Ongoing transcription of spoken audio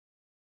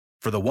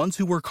For the ones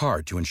who work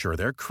hard to ensure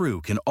their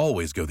crew can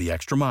always go the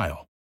extra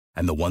mile,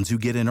 and the ones who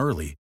get in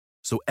early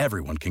so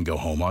everyone can go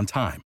home on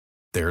time,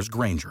 there's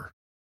Grainger,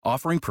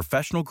 offering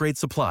professional-grade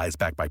supplies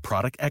backed by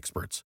product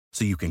experts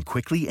so you can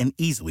quickly and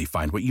easily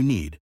find what you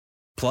need.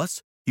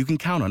 Plus, you can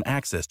count on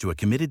access to a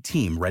committed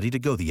team ready to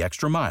go the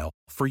extra mile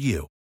for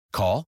you.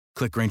 Call,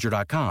 click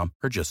Grainger.com,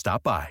 or just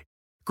stop by.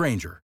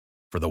 Grainger,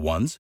 for the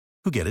ones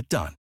who get it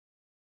done.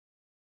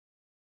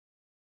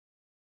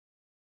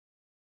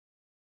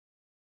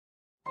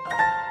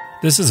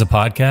 This is a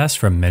podcast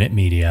from Minute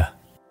Media.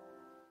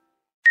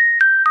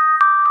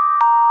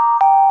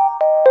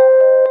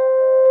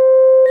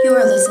 You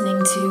are listening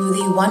to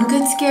the One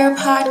Good Scare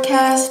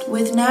podcast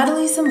with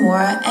Natalie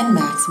Zamora and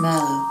Max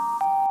Mallow.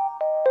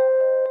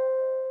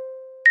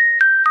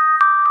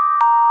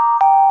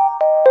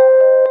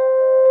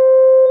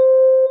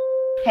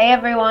 Hey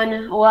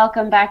everyone,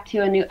 welcome back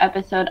to a new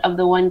episode of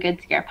the One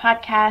Good Scare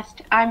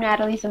podcast. I'm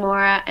Natalie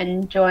Zamora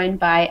and joined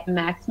by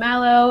Max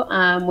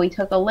Mallow. We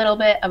took a little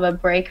bit of a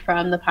break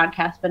from the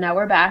podcast, but now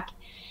we're back.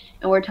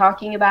 And we're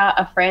talking about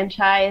a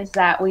franchise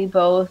that we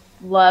both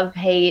love,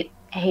 hate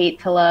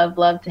to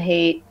love to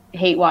hate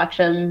watch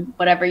them,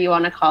 whatever you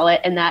want to call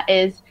it. And that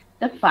is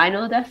the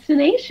Final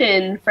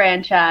Destination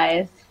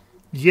franchise.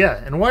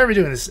 Yeah, and why are we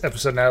doing this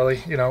episode,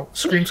 Natalie? You know,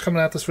 Scream's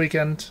coming out this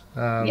weekend.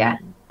 Yeah.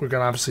 We're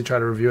going to obviously try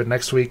to review it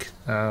next week.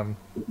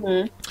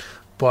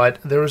 But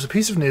there was a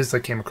piece of news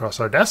that came across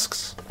our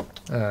desks,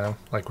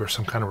 like we're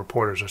some kind of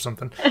reporters or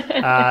something,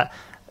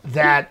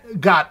 that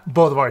got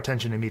both of our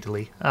attention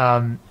immediately.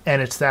 And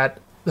it's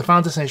that the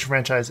Final Destination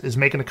franchise is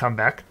making a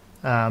comeback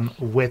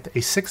with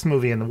a sixth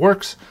movie in the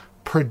works,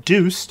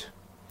 produced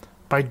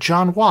by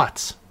Jon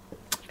Watts.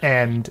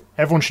 And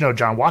everyone should know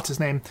Jon Watts'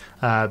 name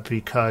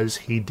because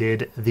he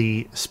did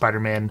the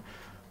Spider-Man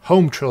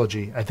Home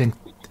trilogy, I think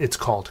it's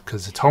called,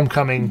 because it's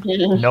Homecoming,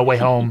 No Way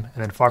Home,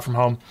 and then Far From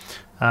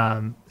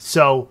Home.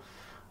 So,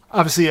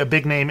 obviously a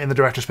big name in the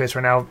director space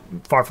right now.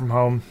 Far From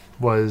Home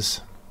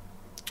was...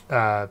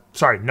 No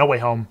Way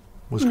Home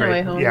was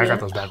great. No Way Home, I got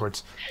those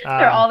backwards.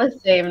 They're all the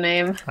same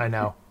name. I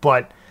know.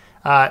 But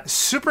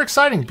super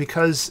exciting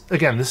because,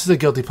 again, this is a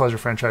guilty pleasure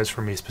franchise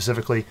for me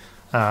specifically.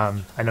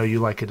 I know you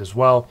like it as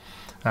well.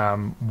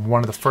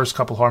 One of the first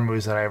couple horror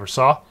movies that I ever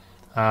saw.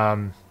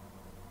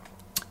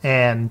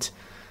 And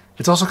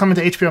it's also coming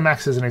to HBO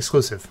Max as an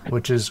exclusive,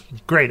 which is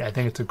great. I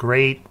think it's a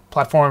great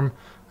platform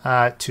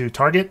to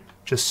target,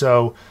 just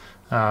so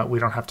we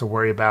don't have to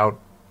worry about,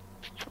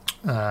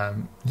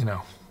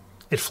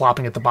 it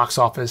flopping at the box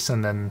office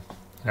and then,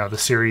 the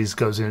series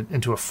goes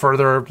into a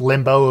further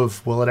limbo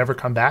of will it ever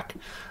come back.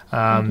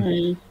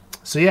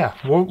 So, yeah,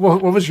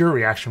 what was your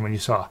reaction when you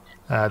saw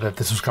that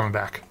this was coming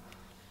back?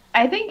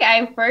 I think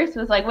I first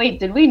was like, wait,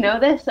 did we know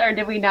this or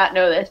did we not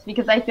know this?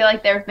 Because I feel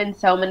like there have been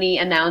so many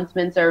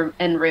announcements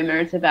and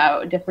rumors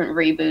about different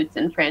reboots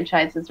and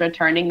franchises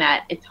returning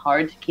that it's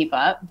hard to keep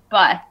up.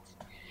 But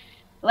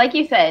like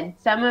you said,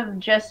 some of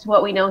just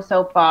what we know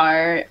so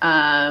far,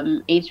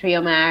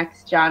 HBO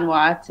Max, Jon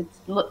Watts,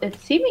 it's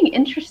seeming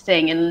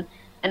interesting. And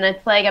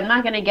it's like, I'm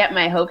not going to get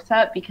my hopes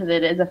up because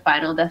it is a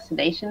Final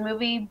Destination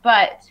movie,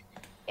 but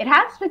it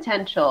has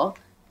potential.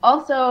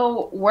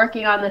 Also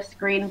working on the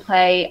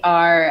screenplay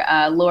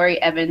are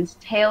Laurie Evans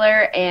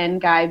Taylor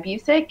and Guy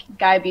Busick.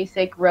 Guy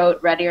Busick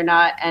wrote Ready or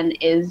Not and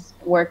is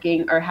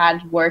working or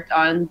had worked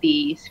on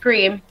the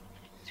Scream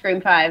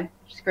 5,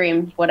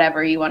 Scream,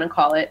 whatever you want to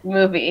call it,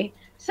 movie.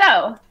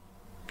 So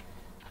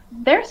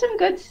there's some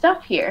good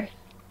stuff here.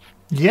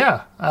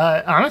 Yeah,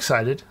 I'm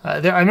excited. I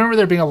remember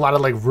there being a lot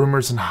of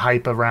rumors and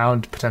hype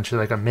around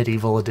potentially a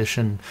medieval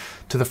addition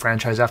to the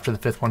franchise after the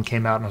fifth one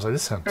came out, and I was like,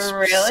 this sounds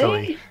really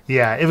silly.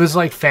 Yeah, it was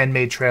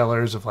fan-made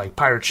trailers of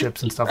pirate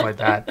ships and stuff like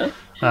that.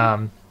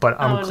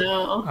 But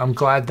I'm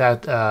glad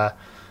that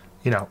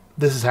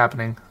this is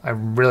happening.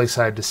 I'm really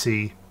excited to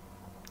see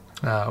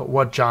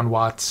what Jon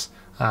Watts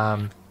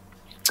can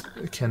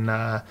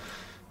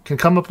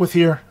come up with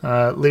here,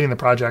 leading the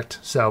project.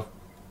 So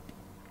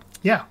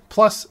yeah,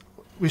 plus.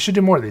 We should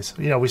do more of these.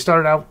 We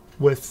started out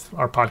with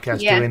our podcast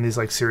doing these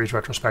series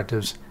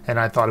retrospectives, and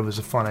I thought it was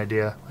a fun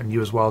idea, and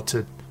you as well,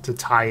 to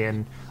tie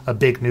in a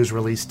big news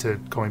release to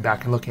going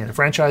back and looking at the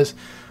franchise.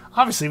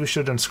 Obviously, we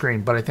should have done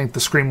Scream, but I think the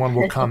Scream one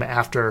will come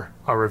after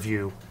our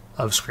review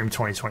of Scream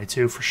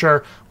 2022 for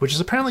sure, which is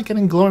apparently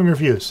getting glowing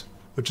reviews,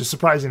 which is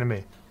surprising to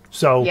me.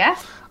 So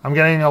I'm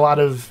getting a lot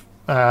of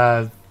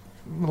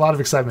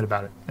excitement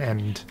about it,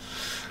 and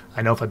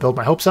I know if I build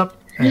my hopes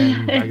up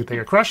and they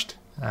get crushed,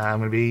 I'm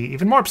going to be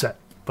even more upset.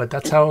 But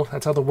that's how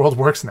the world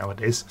works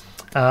nowadays.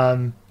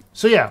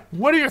 So yeah,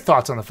 what are your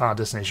thoughts on the Final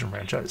Destination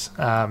franchise?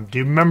 Do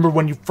you remember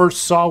when you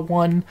first saw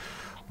one,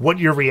 what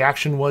your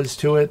reaction was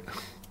to it?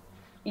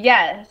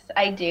 Yes,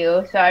 I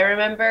do. So I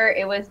remember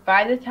it was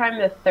by the time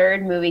the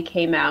third movie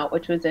came out,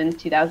 which was in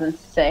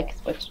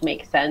 2006, which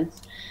makes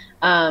sense.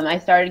 I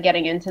started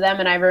getting into them,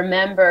 and I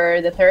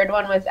remember the third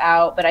one was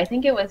out, but I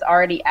think it was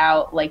already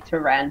out like to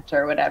rent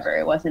or whatever.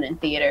 It wasn't in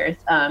theaters.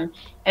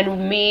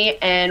 And me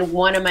and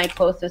one of my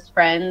closest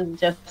friends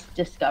just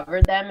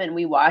discovered them, and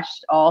we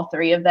watched all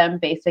three of them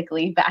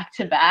basically back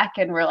to back,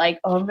 and we're like,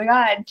 oh my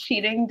God,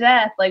 cheating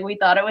death. Like, we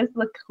thought it was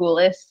the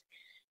coolest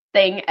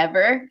thing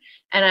ever.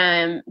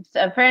 And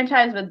a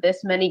franchise with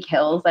this many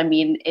kills, I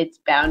mean, it's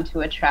bound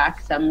to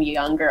attract some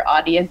younger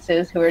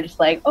audiences who are just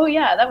like, oh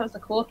yeah, that was a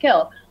cool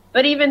kill.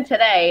 But even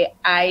today,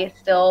 I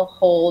still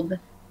hold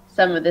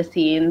some of the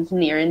scenes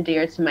near and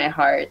dear to my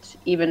heart,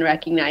 even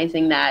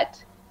recognizing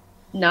that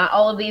not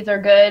all of these are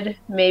good.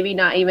 Maybe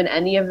not even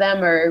any of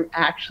them are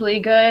actually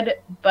good,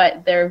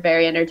 but they're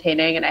very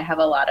entertaining, and I have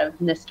a lot of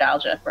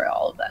nostalgia for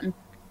all of them.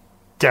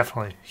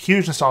 Definitely.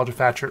 Huge nostalgia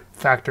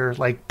factor,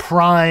 like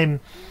prime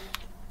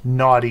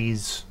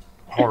naughties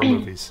horror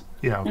movies.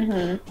 You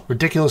know,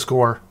 ridiculous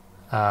gore,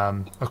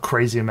 a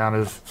crazy amount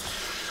of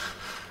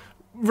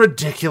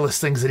ridiculous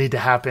things that need to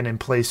happen in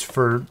place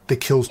for the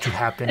kills to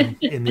happen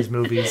in these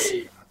movies.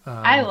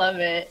 I love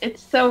it.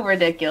 It's so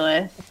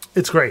ridiculous.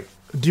 It's great.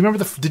 Do you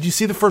remember did you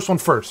see the first one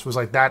first? Was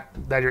like that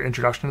your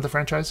introduction to the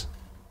franchise?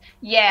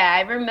 Yeah,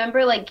 I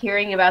remember like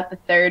hearing about the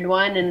third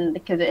one, and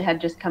because it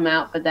had just come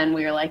out, but then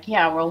we were like,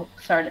 yeah, we'll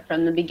start it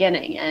from the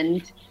beginning.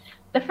 And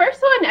the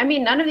first one, I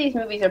mean, none of these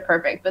movies are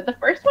perfect, but the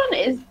first one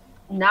is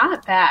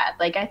not bad.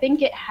 Like, I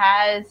think it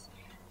has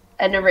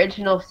an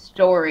original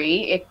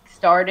story. It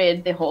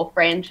started the whole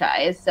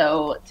franchise.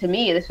 So to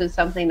me, this was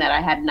something that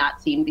I had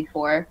not seen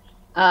before.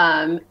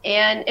 And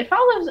it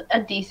follows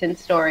a decent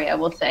story, I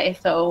will say.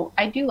 So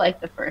I do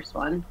like the first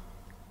one.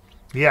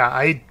 Yeah,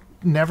 I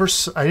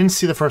didn't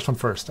see the first one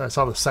first. I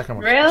saw the second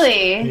one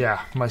Really? first.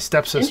 Yeah, my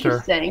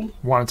stepsister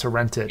wanted to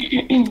rent it,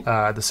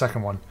 the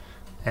second one.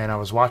 And I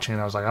was watching it,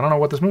 and I was like, I don't know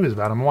what this movie is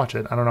about. I'm going to watch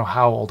it. I don't know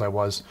how old I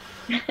was.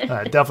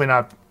 Definitely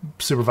not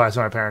supervised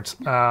by my parents.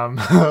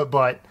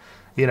 But,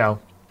 you know,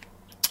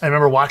 I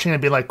remember watching it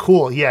and being like,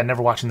 cool, yeah,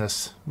 never watching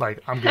this.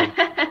 Like, I'm good.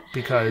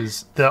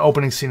 Because the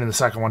opening scene in the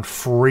second one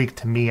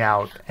freaked me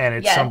out. And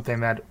it's something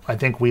that I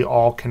think we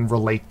all can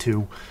relate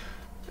to,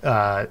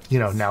 you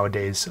know,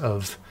 nowadays,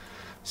 of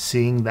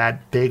seeing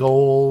that big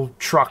old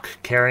truck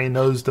carrying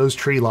those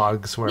tree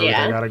logs wherever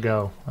they gotta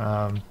go.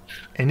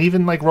 And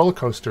even like roller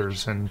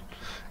coasters, and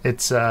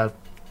it's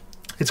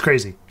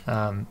crazy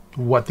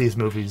what these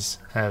movies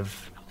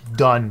have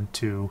done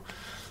to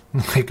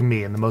like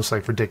me and the most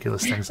like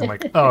ridiculous things. I'm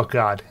like, oh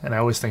God, and I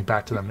always think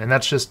back to them. And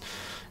that's just,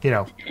 you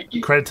know,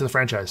 credit to the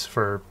franchise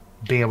for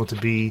being able to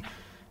be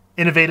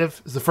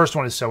innovative. The first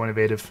one is so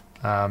innovative,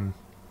 and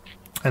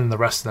the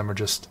rest of them are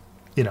just,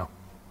 you know,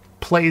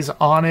 plays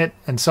on it,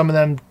 and some of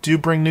them do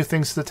bring new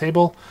things to the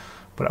table,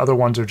 but other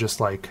ones are just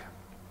like,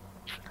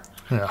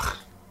 ugh,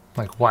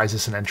 like, why is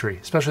this an entry?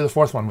 Especially the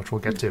fourth one, which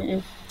we'll get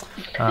to.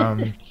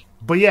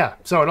 But yeah,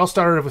 so it all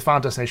started with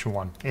Final Destination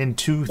 1 in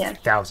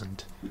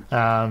 2000.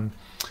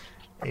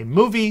 A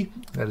movie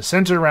that is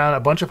centered around a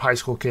bunch of high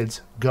school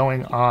kids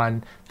going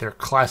on their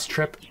class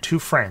trip to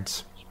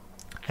France.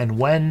 And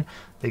when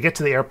they get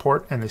to the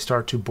airport and they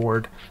start to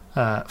board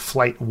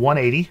Flight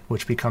 180,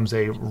 which becomes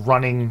a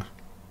running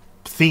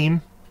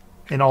theme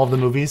in all of the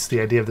movies, the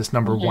idea of this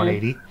number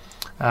 180.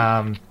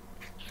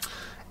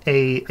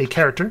 A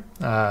character,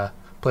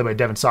 played by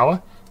Devon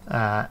Sawa,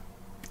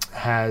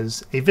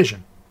 has a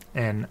vision.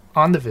 And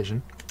on the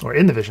vision, or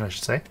in the vision, I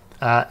should say,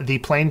 the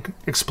plane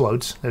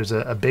explodes. There's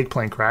a big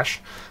plane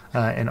crash,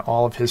 and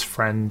all of his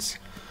friends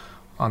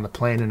on the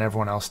plane and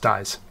everyone else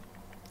dies.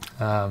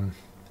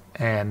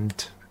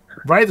 And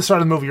right at the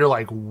start of the movie, you're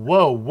like,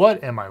 whoa,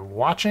 what am I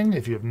watching?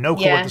 If you have no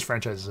clue what this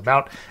franchise is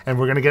about. And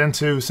we're going to get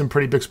into some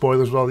pretty big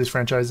spoilers with all these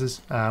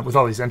franchises, with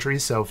all these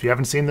entries. So if you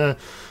haven't seen the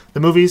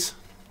movies,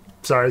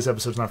 sorry, this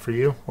episode's not for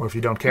you. Or if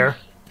you don't care,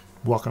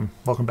 welcome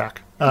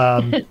back.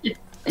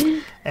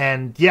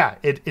 And yeah,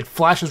 it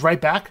flashes right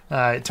back.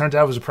 It turns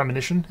out it was a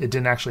premonition. It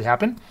didn't actually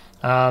happen.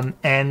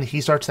 And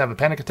he starts to have a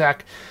panic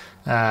attack.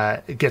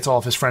 Gets all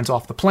of his friends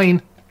off the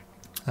plane.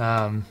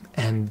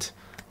 And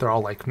they're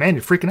all like, man,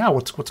 you're freaking out.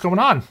 What's going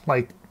on?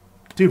 Like,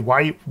 dude,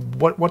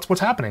 what's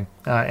happening?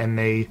 And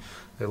they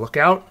look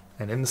out,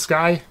 and in the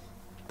sky,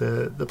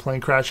 the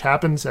plane crash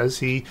happens as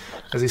he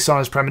saw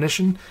his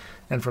premonition.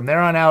 And from there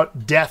on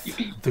out, Death,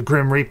 the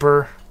Grim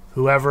Reaper,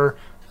 whoever,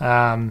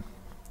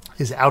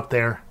 is out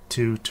there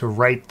to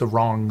right the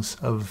wrongs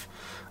of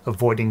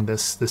avoiding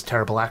this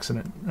terrible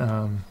accident.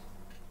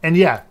 And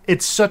yeah,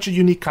 it's such a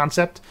unique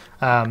concept.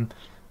 Some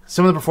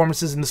of the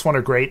performances in this one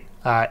are great,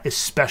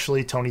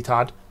 especially Tony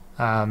Todd,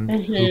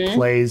 who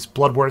plays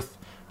Bloodworth,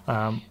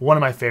 one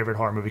of my favorite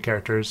horror movie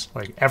characters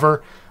like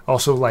ever.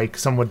 Also, like,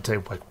 some would say,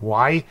 like,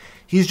 why?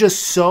 He's just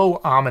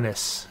so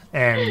ominous,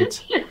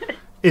 and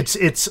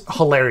it's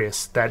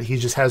hilarious that he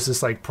just has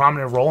this like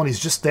prominent role, and he's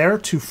just there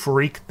to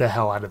freak the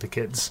hell out of the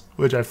kids,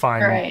 which I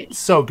find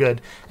so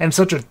good, and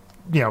such a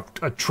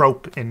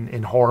trope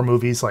in horror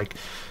movies. Like,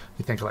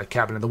 you think of like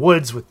Cabin in the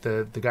Woods with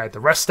the guy at the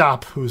rest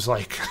stop who's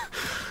like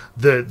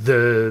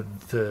the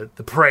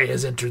prey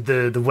has entered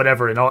the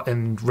whatever,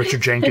 and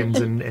Richard Jenkins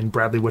and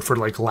Bradley Whitford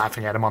like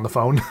laughing at him on the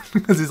phone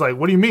because he's like,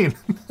 what do you mean?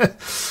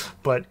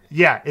 But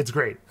yeah, it's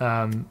great.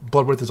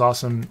 Bloodworth is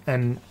awesome,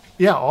 and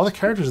yeah, all the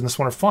characters in this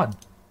one are fun.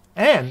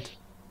 And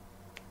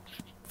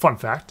fun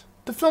fact,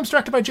 the film's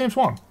directed by James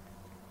Wong.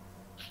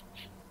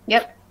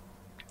 Yep.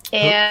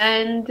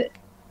 And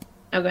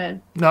oh, go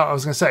ahead. No, I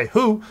was gonna say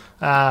who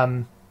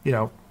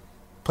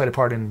played a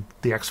part in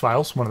The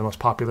X-Files, one of the most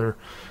popular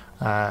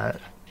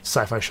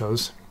sci-fi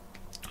shows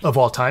of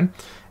all time.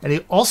 And he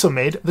also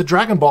made the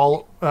Dragon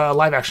Ball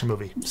live-action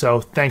movie.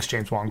 So thanks,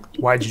 James Wong.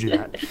 Why'd you do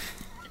that?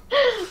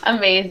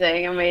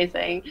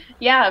 Amazing.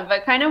 Yeah,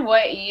 but kind of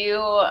what you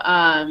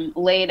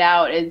laid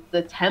out is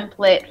the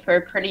template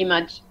for pretty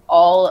much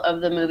all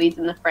of the movies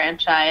in the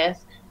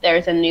franchise.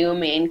 There's a new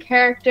main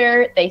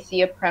character. They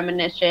see a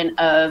premonition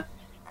of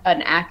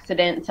an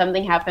accident.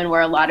 Something happened where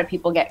a lot of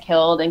people get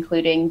killed,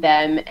 including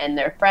them and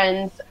their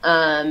friends.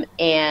 And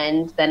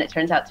then it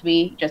turns out to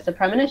be just a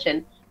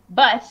premonition.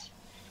 But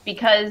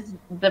because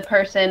the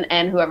person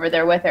and whoever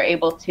they're with are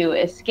able to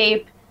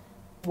escape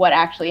what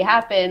actually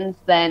happens,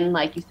 then,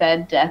 like you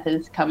said, death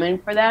is coming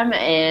for them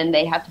and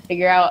they have to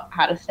figure out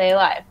how to stay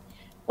alive.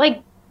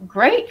 Like,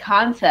 great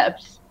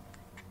concept.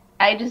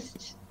 I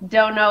just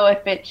don't know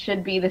if it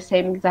should be the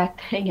same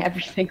exact thing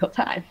every single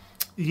time.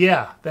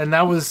 Yeah, and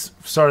that was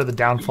sort of the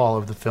downfall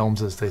of the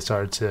films as they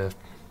started to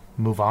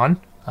move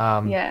on.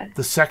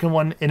 The second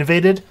one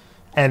innovated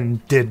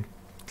and did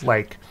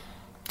like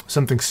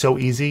something so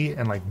easy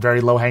and like very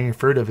low-hanging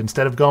fruit of,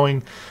 instead of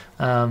going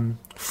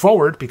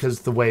forward,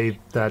 because the way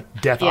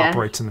that death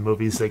operates in the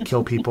movies, they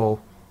kill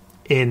people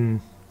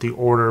in the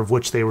order of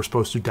which they were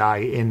supposed to die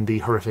in the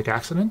horrific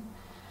accident.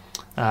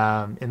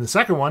 In the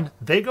second one,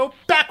 they go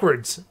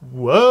backwards.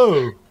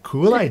 Whoa,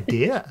 cool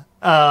idea.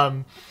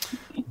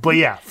 But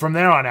yeah, from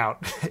there on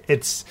out,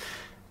 it's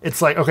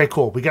like, okay,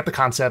 cool. We get the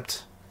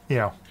concept.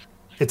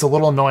 It's a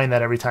little annoying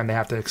that every time they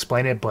have to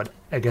explain it, but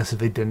I guess if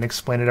they didn't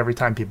explain it every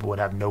time, people would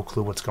have no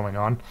clue what's going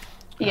on.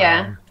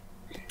 Yeah.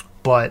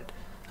 When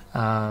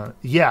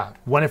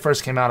it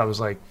first came out, I was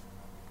like,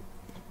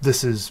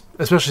 this is,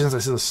 especially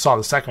since I saw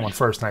the second one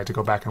first and I had to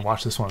go back and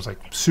watch this one, I was like,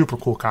 super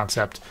cool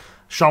concept.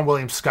 Sean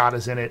William Scott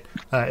is in it,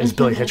 is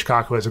Billy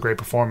Hitchcock, who has a great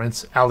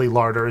performance. Ali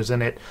Larter is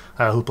in it,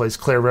 who plays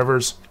Claire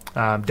Rivers.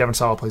 Devon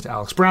Sawa plays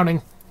Alex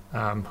Browning,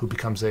 who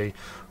becomes a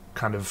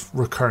kind of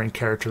recurring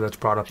character that's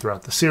brought up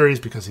throughout the series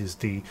because he's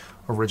the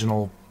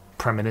original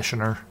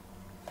premonitioner.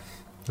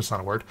 That's not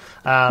a word.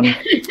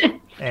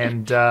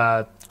 And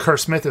Kerr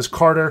Smith is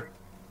Carter.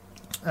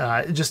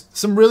 Just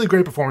some really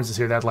great performances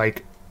here that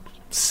like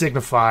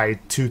signify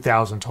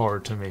 2000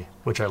 horror to me,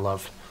 which I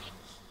love.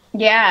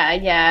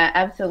 Yeah,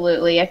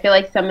 absolutely. I feel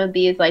like some of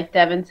these, like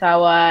Devon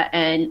Sawa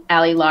and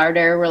Ali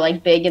Larter, were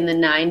like big in the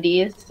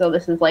 90s. So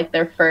this is like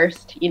their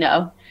first,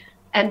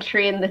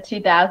 entry in the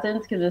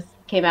 2000s, because this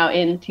came out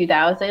in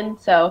 2000.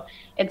 So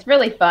it's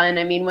really fun.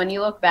 I mean, when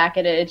you look back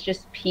at it, it's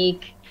just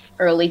peak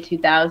early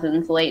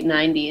 2000s, late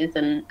 90s.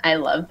 And I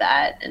love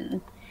that. And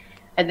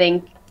I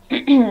think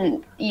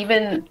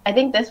I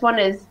think this one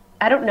is,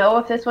 I don't know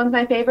if this one's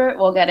my favorite.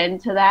 We'll get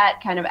into that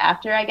kind of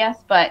after, I guess.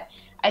 But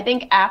I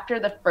think after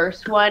the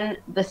first one,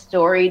 the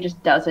story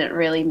just doesn't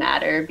really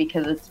matter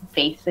because it's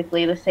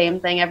basically the same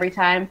thing every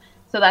time.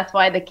 So that's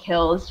why the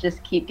kills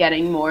just keep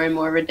getting more and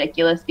more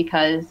ridiculous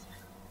because,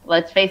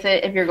 let's face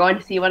it, if you're going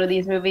to see one of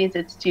these movies,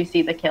 it's to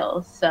see the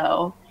kills.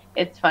 So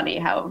it's funny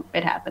how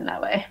it happened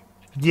that way.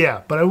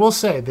 Yeah, but I will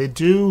say they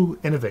do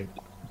innovate.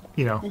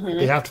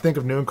 They have to think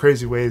of new and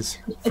crazy ways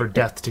for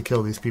death to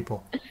kill these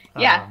people.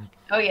 Yeah.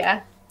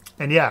 Yeah.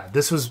 And yeah,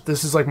 this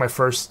is like my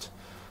first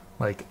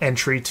like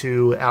entry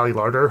to Ali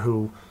Larter,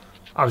 who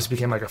obviously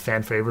became like a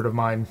fan favorite of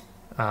mine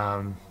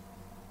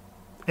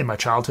in my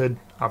childhood.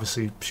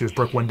 Obviously, she was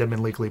Brooke Wyndham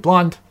in Legally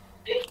Blonde.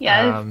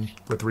 Yeah.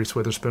 With Reese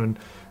Witherspoon,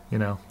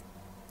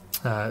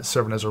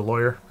 serving as her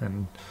lawyer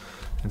and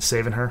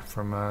saving her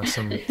from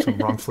some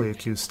wrongfully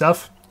accused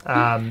stuff.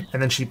 And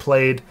then she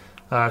played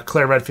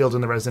Claire Redfield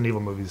in the Resident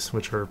Evil movies,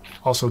 which are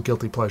also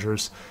guilty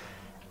pleasures.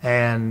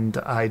 And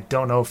I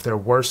don't know if they're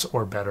worse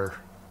or better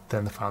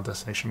than the Final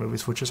Destination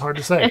movies, which is hard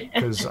to say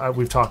because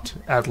we've talked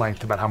at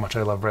length about how much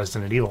I love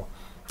Resident Evil.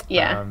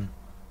 Yeah.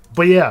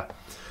 But yeah,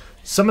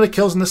 some of the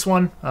kills in this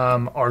one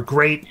are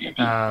great.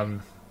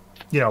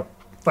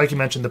 Like you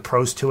mentioned, the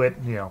pros to it.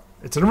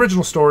 It's an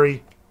original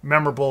story,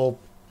 memorable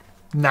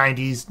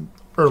 90s,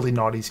 early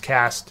noughties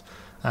cast,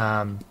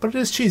 but it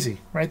is cheesy,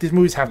 right? These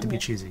movies have to be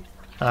cheesy.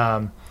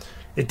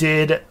 It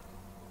did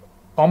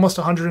almost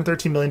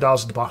 $113 million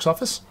at the box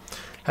office.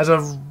 Has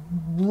a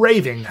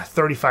raving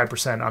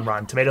 35% on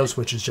Rotten Tomatoes,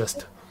 which is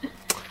just,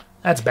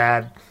 that's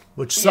bad,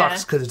 which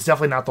sucks because it's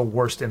definitely not the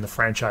worst in the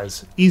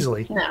franchise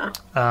easily. No.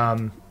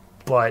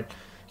 But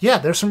yeah,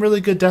 there's some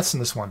really good deaths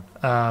in this one.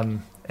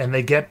 And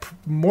they get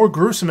more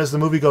gruesome as the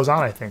movie goes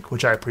on, I think,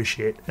 which I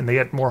appreciate. And they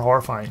get more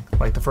horrifying.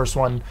 Like the first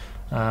one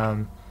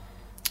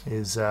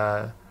is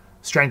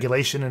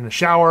strangulation in a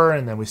shower,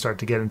 and then we start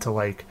to get into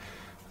like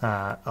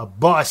a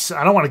bus.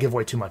 I don't want to give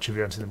away too much if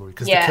you're into the movie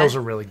because the kills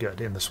are really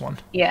good in this one.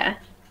 Yeah.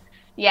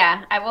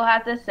 Yeah, I will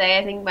have to say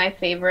I think my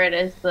favorite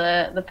is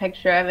the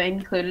picture I've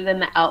included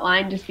in the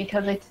outline, just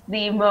because it's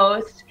the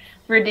most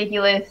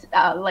ridiculous,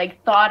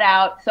 like thought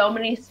out. So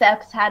many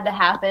steps had to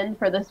happen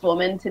for this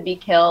woman to be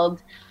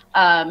killed.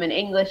 An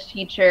English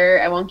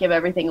teacher. I won't give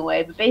everything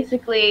away, but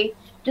basically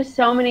just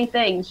so many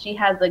things. She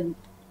has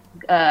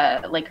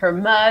like her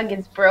mug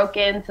is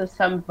broken, so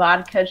some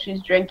vodka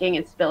she's drinking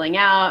is spilling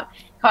out,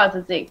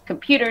 causes the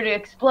computer to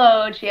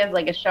explode. She has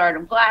like a shard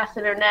of glass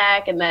in her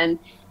neck, and then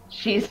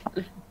she's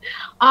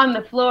on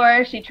the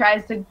floor. She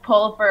tries to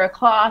pull for a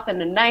cloth,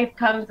 and a knife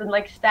comes and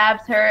like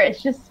stabs her.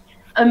 It's just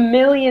a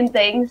million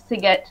things to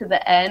get to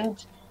the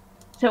end,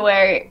 to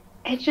where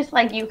it's just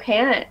like you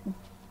can't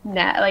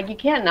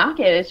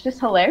knock it. It's just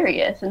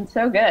hilarious and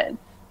so good.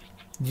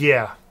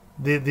 Yeah,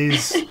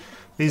 these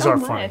are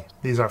funny.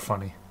 These are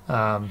funny.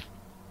 But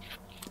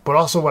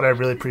also what I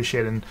really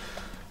appreciate, and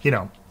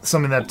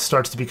something that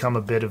starts to become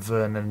a bit of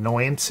an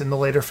annoyance in the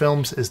later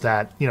films, is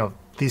that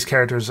these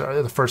characters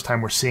are the first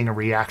time we're seeing a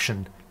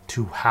reaction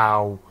to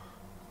how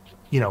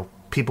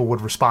people would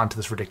respond to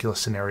this ridiculous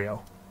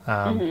scenario.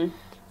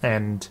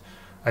 And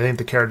I think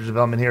the character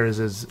development here is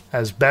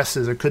as best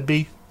as it could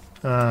be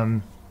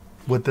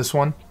with this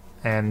one,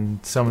 and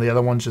some of the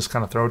other ones just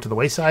kind of throw it to the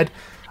wayside.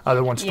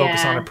 Other ones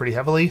focus on it pretty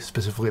heavily,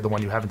 specifically the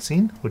one you haven't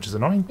seen, which is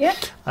annoying.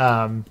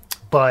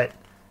 But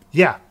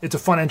yeah, it's a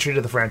fun entry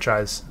to the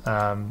franchise,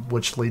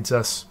 which leads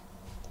us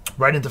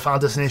right into Final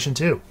Destination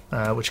 2,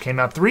 which came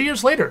out 3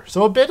 years later.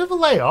 So a bit of a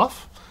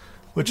layoff,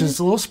 which is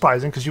a little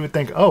surprising, because you would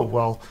think, oh,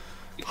 well,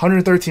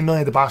 $113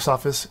 million at the box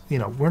office.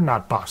 We're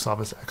not box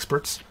office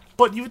experts,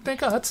 but you would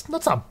think, oh, that's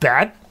not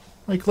bad.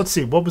 Like, let's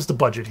see, what was the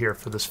budget here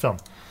for this film?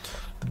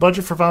 The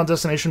budget for Final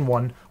Destination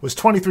 1 was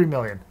 $23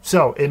 million.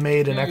 So it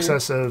made in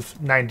excess of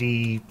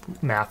 $90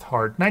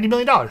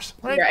 million,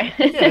 right? Right.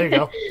 Yeah, there you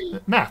go.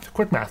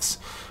 Quick maths.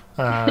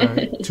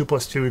 2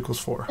 plus 2 equals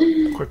 4.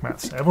 Quick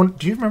maths. Everyone,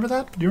 do you remember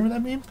that? Do you remember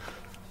that meme?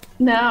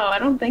 No, I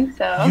don't think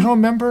so. You don't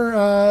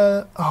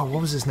remember, what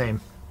was his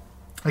name?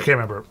 I can't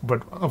remember,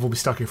 but we'll be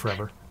stuck here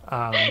forever.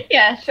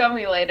 Yeah, show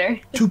me later.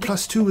 2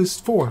 plus 2 is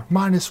 4.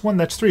 Minus 1,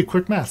 that's 3.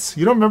 Quick maths.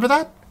 You don't remember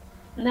that?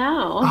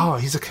 No. Oh,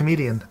 he's a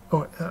comedian.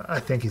 Oh, I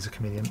think he's a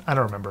comedian. I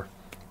don't remember.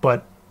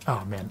 But,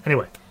 oh, man.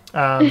 Anyway,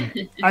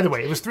 either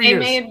way, it was 3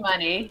 years. It made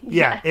money.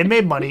 Yeah, it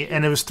made money,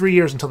 and it was 3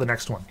 years until the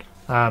next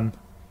one,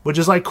 which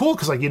is, like, cool,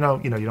 because, like, you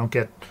don't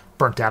get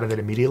burnt out of it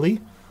immediately.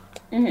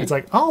 It's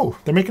like, oh,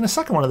 they're making a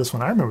second one of this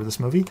one. I remember this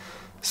movie.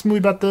 This movie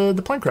about the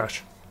plane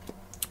crash.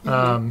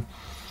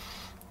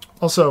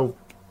 Also,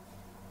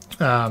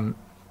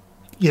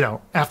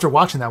 after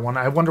watching that one,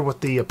 I wonder what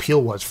the appeal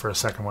was for a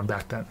second one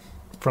back then,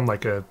 from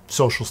like a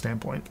social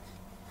standpoint.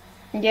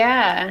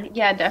 Yeah,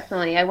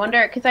 definitely. I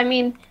wonder, because I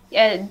mean,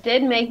 it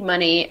did make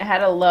money. It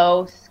had a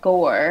low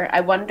score.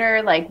 I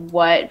wonder, like,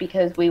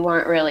 because we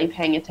weren't really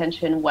paying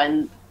attention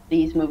when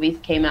these movies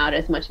came out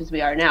as much as we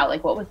are now.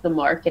 Like, what was the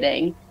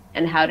marketing,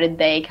 and how did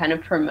they kind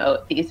of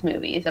promote these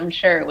movies? I'm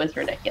sure it was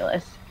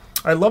ridiculous.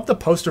 I love the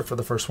poster for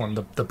the first one,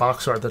 the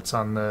box art that's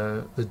on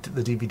the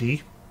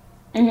DVD.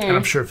 And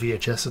I'm sure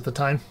VHS at the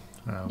time.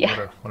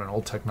 What an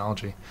old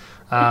technology.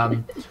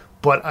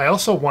 But I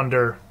also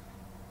wonder,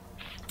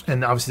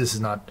 and obviously this is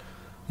not,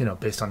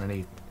 based on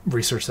any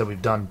research that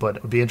we've done, but I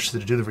would be interested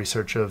to do the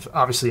research of,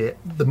 obviously,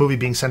 the movie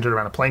being centered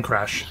around a plane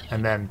crash,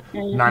 and then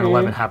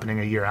 9/11 happening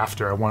a year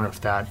after. I wonder if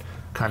that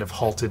kind of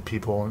halted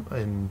people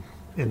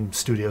in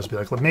studios, be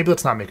like, well, maybe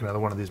let's not make another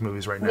one of these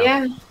movies right now.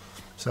 Yeah.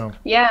 So.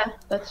 Yeah,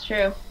 that's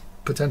true.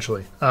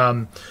 Potentially.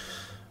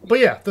 But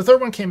yeah, the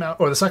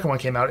second one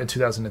came out in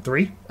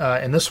 2003,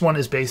 and this one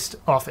is based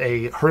off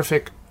a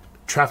horrific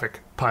traffic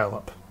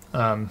pileup,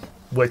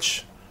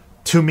 which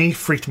to me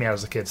freaked me out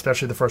as a kid,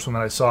 especially the first one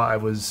that I saw. I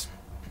was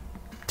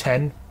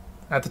 10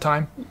 at the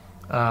time,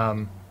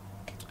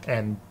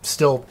 and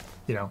still,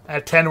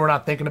 at 10 we're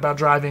not thinking about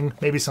driving.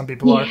 Maybe some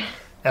people are,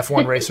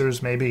 F1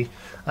 racers maybe,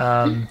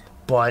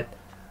 but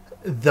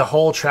the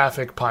whole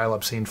traffic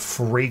pileup scene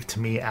freaked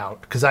me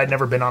out, because I'd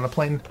never been on a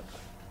plane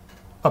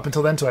up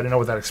until then, so I didn't know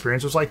what that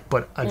experience was like,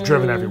 but I've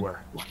driven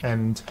everywhere.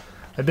 And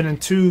I've been in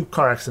 2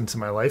 car accidents in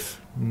my life,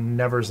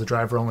 never as the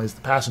driver, only as the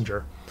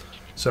passenger.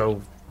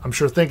 So I'm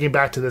sure thinking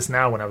back to this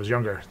now when I was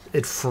younger,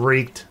 it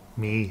freaked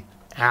me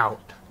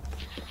out.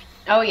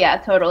 Oh, yeah,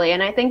 totally.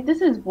 And I think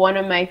this is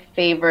my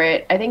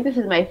favorite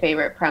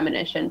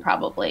premonition,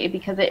 probably,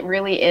 because it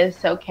really is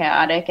so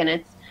chaotic, and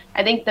it's,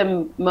 I think,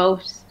 the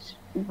most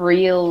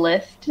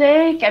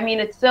realistic. I mean,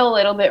 it's still a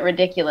little bit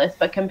ridiculous,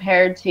 but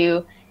compared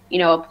to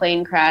a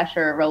plane crash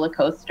or a roller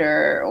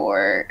coaster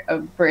or a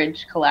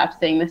bridge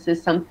collapsing, this is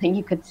something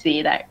you could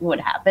see that would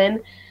happen.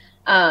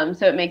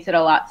 So it makes it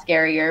a lot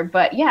scarier.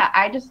 But yeah,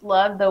 I just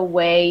love the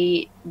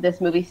way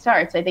this movie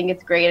starts. I think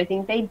it's great. I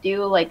think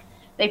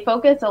they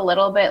focus a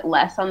little bit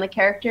less on the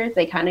characters.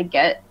 They kind of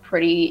get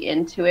pretty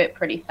into it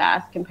pretty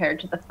fast compared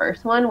to the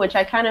first one, which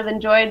I kind of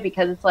enjoyed,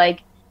 because it's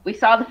like, we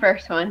saw the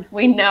first one.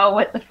 We know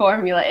what the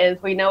formula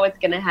is. We know what's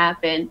going to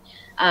happen.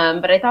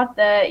 But I thought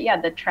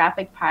the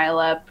traffic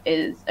pileup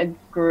is a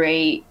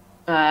great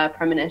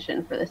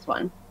premonition for this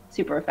one.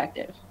 Super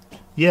effective.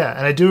 Yeah,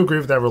 and I do agree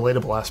with that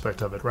relatable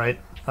aspect of it, right?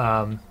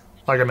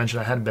 Like I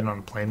mentioned, I hadn't been on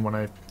a plane when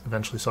I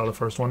eventually saw the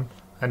first one.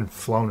 I hadn't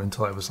flown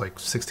until I was like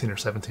 16 or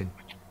 17.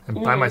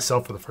 And by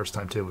myself for the first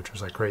time, too, which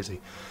was like crazy.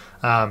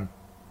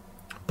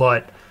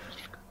 But,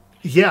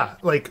 yeah,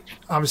 like,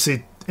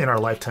 obviously in our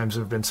lifetimes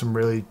there have been some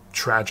really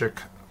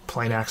tragic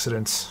plane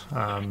accidents.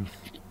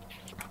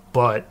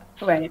 But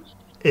right.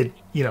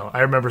 I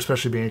remember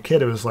especially being a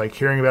kid, it was like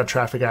hearing about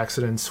traffic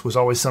accidents was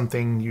always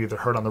something you either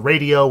heard on the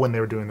radio when they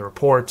were doing the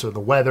reports or the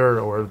weather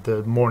or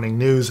the morning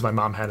news. My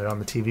mom had it on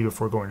the TV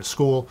before going to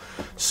school.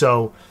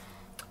 So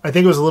I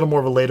think it was a little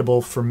more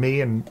relatable for me,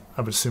 and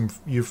I would assume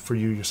for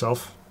you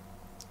yourself.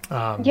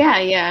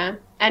 Yeah.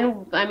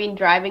 And I mean,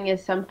 driving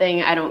is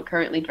something I don't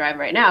currently drive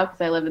right now because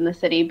I live in the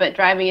city, but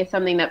driving is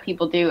something that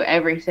people do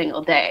every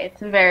single day.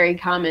 It's a very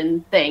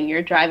common thing.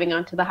 You're driving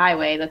onto the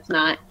highway. That's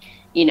not,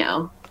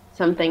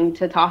 something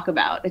to talk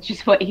about. It's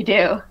just what you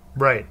do.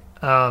 Right.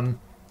 And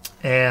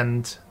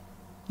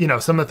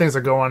some of the things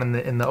that go on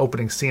in the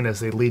opening scene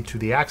as they lead to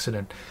the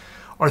accident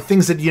are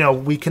things that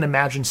we can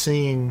imagine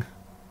seeing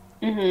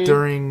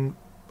during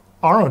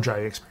our own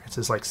driving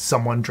experiences, like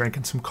someone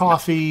drinking some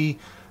coffee.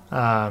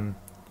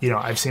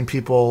 I've seen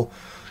people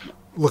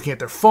looking at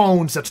their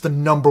phones. That's the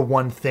number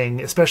one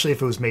thing, especially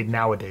if it was made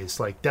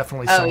nowadays. Like,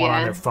 definitely someone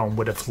on their phone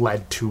would have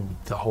led to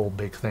the whole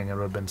big thing. It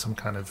would have been some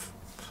kind of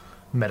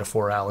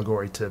metaphor,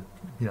 allegory to,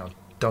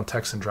 don't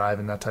text and drive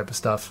and that type of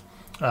stuff.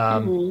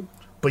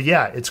 But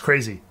yeah, it's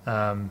crazy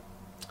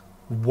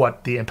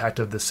what the impact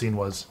of this scene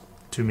was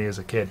to me as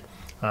a kid.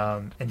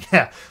 And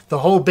yeah, the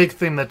whole big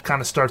thing that kind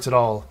of starts it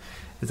all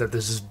is that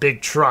there's this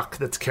big truck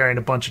that's carrying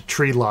a bunch of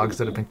tree logs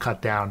that have been cut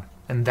down.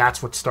 And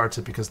that's what starts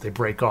it because they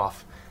break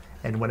off.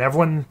 And when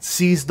everyone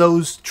sees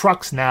those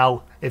trucks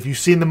now, if you've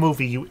seen the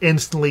movie, you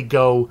instantly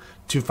go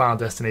to Final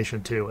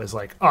Destination 2 as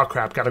like, oh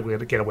crap,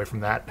 gotta get away from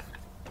that.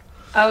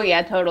 Oh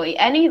yeah, totally.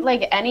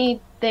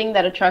 Anything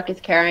that a truck is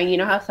carrying, you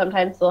know how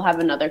sometimes they'll have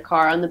another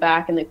car on the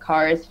back and the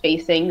car is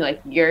facing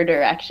like your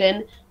direction?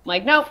 I'm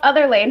like, nope,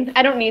 other lane.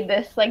 I don't need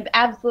this. Like,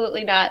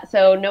 absolutely not.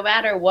 So no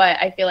matter what,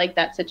 I feel like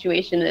that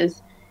situation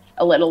is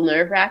a little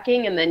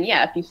nerve-wracking. And then,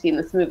 yeah, if you've seen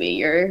this movie,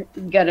 you're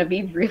going to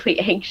be really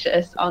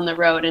anxious on the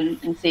road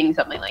and seeing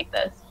something like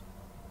this.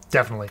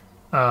 Definitely.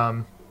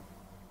 And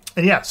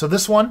yeah, so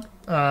this one,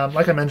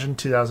 like I mentioned,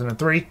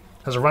 2003,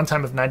 has a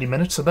runtime of 90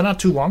 minutes, so they're not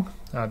too long.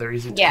 They're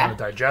easy to kind of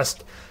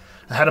digest.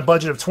 It had a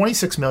budget of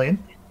 $26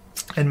 million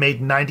and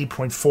made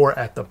 $90.4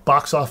 at the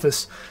box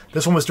office.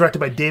 This one was directed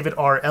by David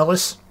R.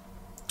 Ellis,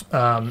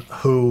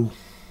 who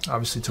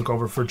obviously took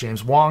over for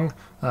James Wong.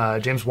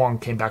 James Wong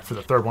came back for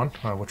the third one,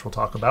 which we'll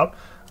talk about.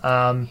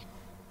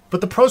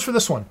 But the pros for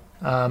this one,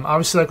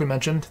 obviously, like we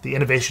mentioned, the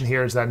innovation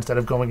here is that instead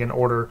of going in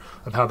order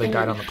of how they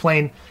died on the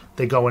plane,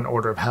 they go in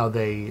order of how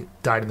they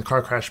died in the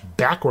car crash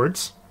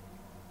backwards,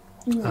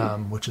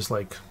 which is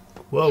like,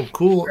 whoa,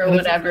 cool. For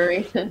whatever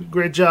reason.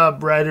 Great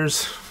job,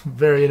 writers.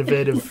 Very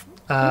innovative.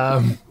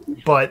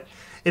 But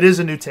it is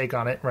a new take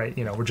on it, right?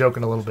 We're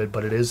joking a little bit,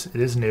 but it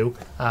is new.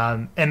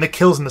 And the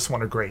kills in this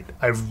one are great.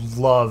 I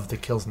love the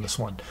kills in this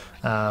one.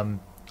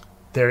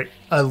 They're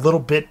a little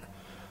bit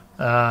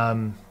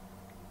more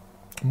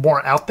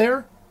out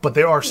there, but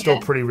they are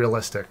still pretty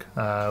realistic.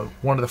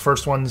 One of the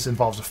first ones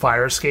involves a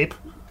fire escape,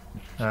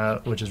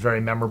 which is very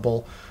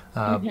memorable.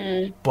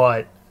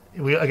 But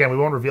we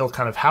won't reveal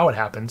kind of how it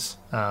happens.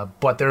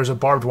 But there's a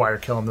barbed wire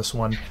kill in this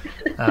one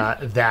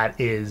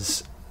that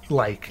is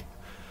like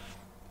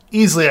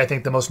easily, I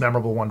think, the most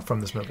memorable one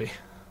from this movie.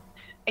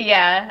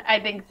 Yeah, I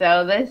think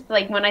so.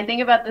 When I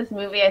think about this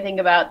movie, I think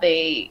about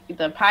the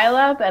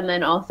pileup and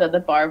then also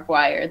the barbed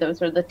wire.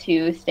 Those are the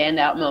two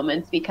standout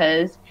moments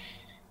because,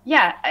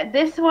 yeah,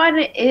 this one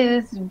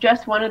is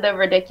just one of the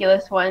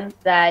ridiculous ones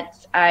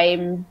that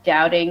I'm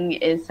doubting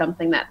is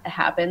something that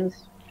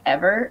happens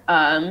ever.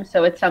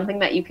 So it's something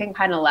that you can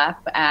kind of laugh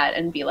at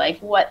and be like,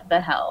 what the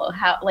hell?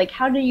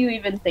 How do you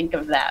even think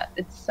of that?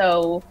 It's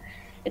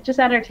just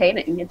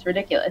entertaining. It's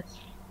ridiculous.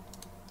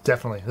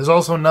 Definitely. There's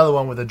also another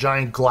one with a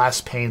giant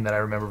glass pane that I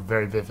remember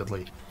very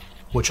vividly,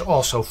 which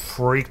also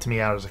freaked me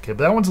out as a kid.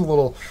 But that one's a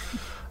little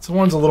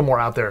more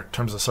out there in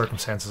terms of the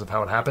circumstances of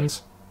how it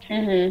happens.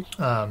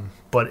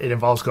 But it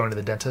involves going to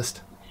the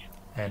dentist,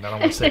 and I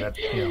don't want to say that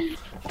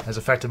has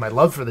affected my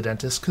love for the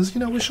dentist because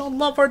we should all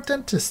love our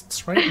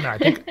dentists, right? No, I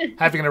think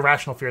having an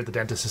irrational fear of the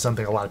dentist is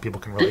something a lot of people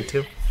can relate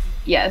to.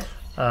 Yes.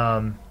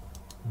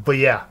 But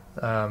yeah,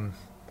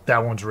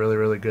 that one's really,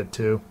 really good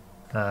too.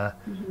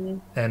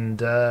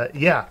 And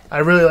yeah, I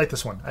really like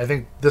this one. I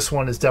think this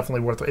one is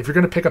definitely worth it. If you're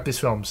going to pick up these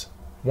films,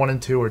 1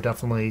 and 2 are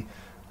definitely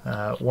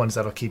ones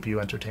that'll keep you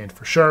entertained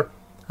for sure.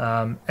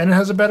 And it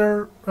has a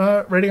better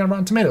rating on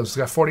Rotten Tomatoes. It's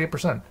got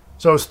 48%.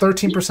 So it's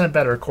 13%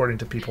 better according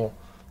to people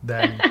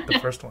than the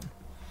first one.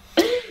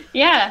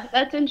 Yeah,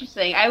 that's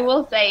interesting. I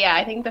will say,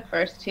 I think the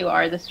first two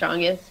are the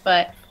strongest,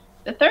 but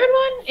the third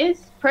one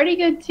is pretty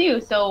good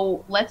too.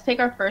 So let's take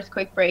our first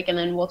quick break and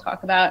then we'll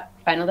talk about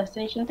Final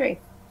Destination 3.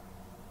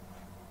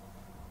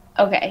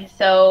 Okay,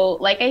 so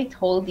like I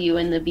told you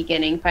in the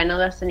beginning, Final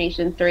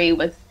Destination 3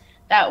 was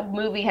that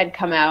movie had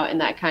come out, and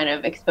that kind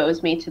of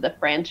exposed me to the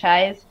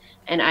franchise.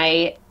 And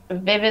I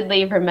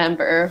vividly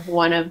remember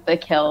one of the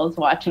kills,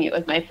 watching it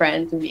with my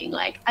friends and being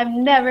like,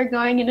 I'm never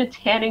going in a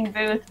tanning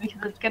booth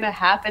because it's going to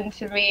happen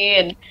to me,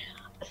 and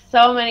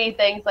so many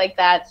things like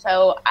that.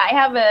 So I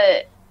have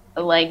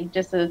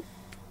just a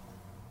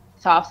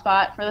soft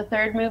spot for the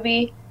third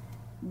movie,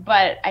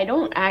 but I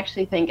don't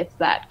actually think it's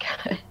that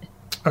good.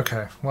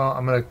 Okay, well,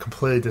 I'm going to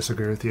completely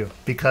disagree with you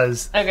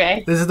because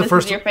Okay, this is the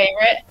first. Is your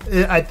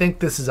favorite? I think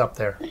this is up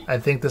there. I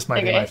think this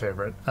might be my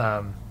favorite.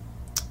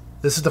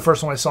 This is the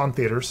first one I saw in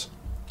theaters.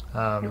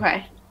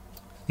 Okay.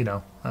 You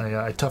know,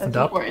 I toughened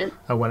That's up. important.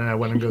 I went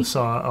and go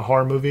saw a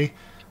horror movie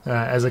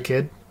as a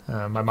kid.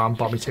 My mom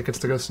bought me tickets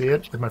to go see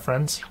it with my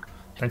friends.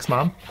 Thanks,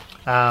 Mom.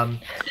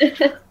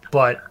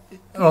 But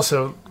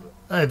also,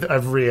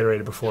 I've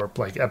reiterated before,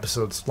 like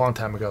episodes long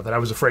time ago, that I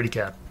was a fraidy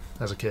cat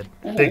as a kid.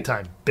 Mm-hmm.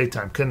 Big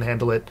time. Couldn't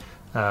handle it.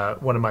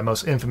 One of my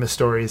most infamous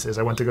stories is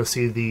I went to go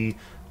see the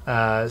When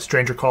a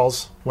Stranger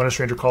Calls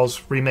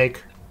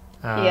remake.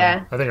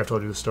 I think I've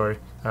told you the story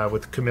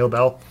with Camille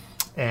Bell.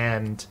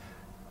 And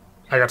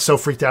I got so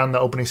freaked out in the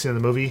opening scene of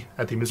the movie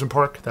at the amusement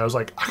park that I was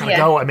like, I gotta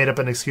go. I made up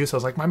an excuse. I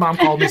was like, my mom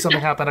called me, something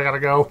happened, I gotta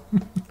go.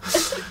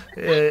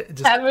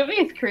 That movie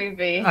is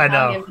creepy. I know.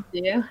 I'll give it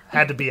to you.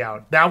 Had to be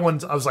out. That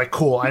one's, I was like,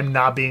 cool, I'm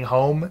not being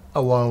home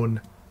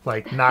alone,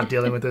 like not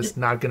dealing with this,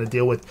 not gonna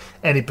deal with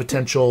any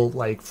potential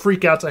like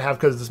freakouts I have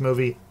because of this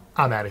movie.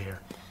 I'm out of here.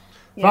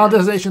 Yeah. Final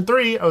Destination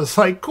 3, I was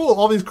like, cool,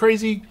 all these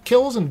crazy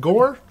kills and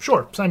gore?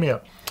 Sure, sign me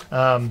up.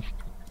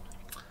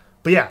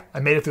 But yeah, I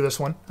made it through this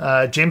one.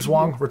 James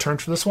Wong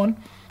returns for this one.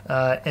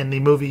 And the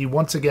movie,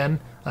 once again,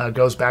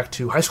 goes back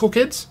to high school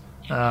kids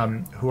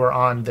who are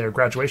on their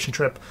graduation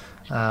trip,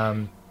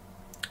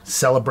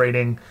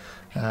 celebrating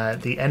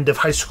the end of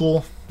high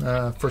school.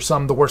 For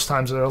some, the worst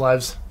times of their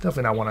lives.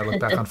 Definitely not one I look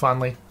back on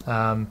fondly.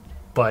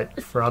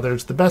 But for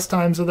others, the best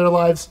times of their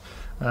lives.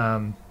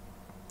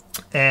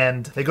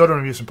 And they go to an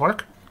amusement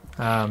park.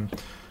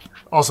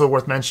 Also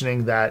worth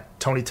mentioning that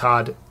Tony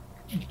Todd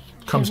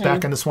comes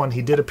back in this one.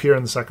 He did appear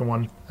in the second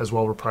one as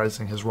well,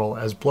 reprising his role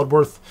as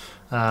Bloodworth.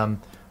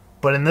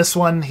 But in this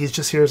one, he's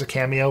just here as a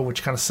cameo,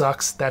 which kind of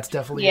sucks. That's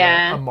definitely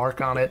a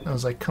mark on it. I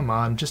was like, come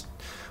on, just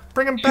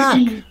bring him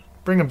back.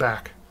 Bring him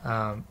back.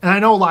 And I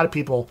know a lot of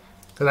people,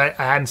 because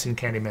I hadn't seen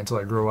Candyman until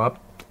I grew up.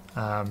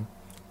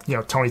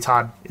 Tony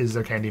Todd is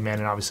their Candyman,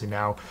 and obviously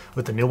now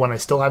with the new one, I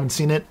still haven't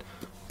seen it.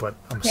 But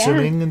I'm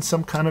assuming in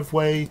some kind of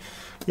way,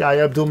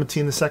 Yahya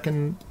Abdul-Mateen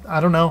II, I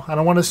don't know. I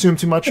don't want to assume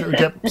too much or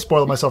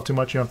spoil myself too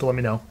much. You don't have to let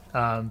me know.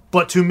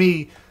 But to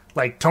me,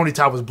 like, Tony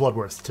Todd was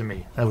Bloodworth to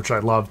me, which I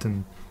loved,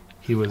 and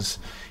he was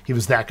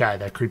that guy,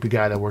 that creepy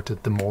guy that worked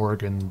at the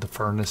morgue and the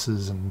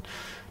furnaces and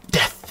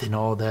death and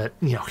all that.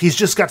 You know, he's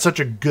just got such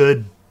a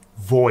good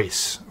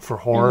voice for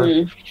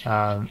horror.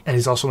 And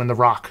he's also in The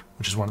Rock,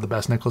 which is one of the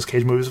best Nicolas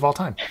Cage movies of all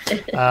time.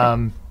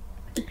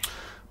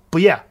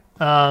 But yeah,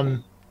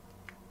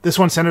 this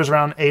one centers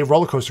around a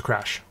roller coaster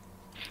crash.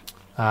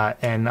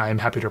 And I am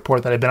happy to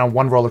report that I've been on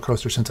one roller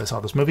coaster since I saw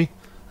this movie.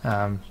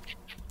 Not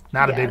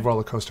a big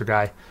roller coaster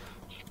guy.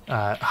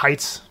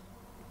 Heights,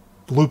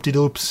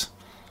 loop-de-loops,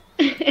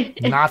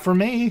 not for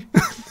me.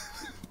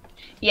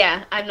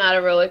 Yeah, I'm not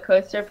a roller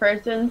coaster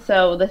person,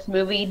 so this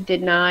movie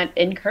did not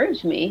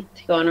encourage me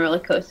to go on roller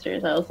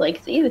coasters. I was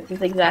like, see, this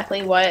is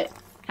exactly what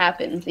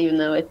happens, even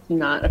though it's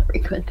not a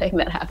frequent thing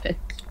that happens.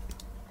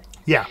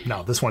 Yeah,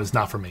 no, this one is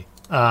not for me.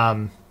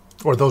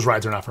 Or those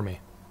rides are not for me.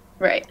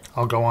 Right.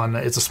 I'll go on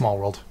It's a Small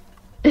World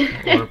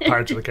or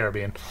Pirates of the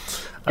Caribbean.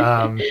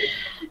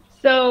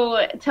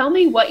 So tell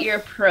me what your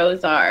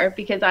pros are,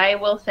 because I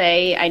will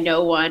say I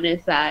know one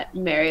is that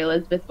Mary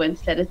Elizabeth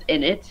Winstead is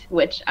in it,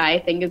 which I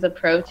think is a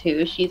pro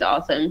too. She's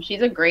awesome.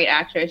 She's a great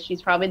actress.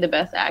 She's probably the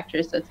best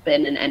actress that's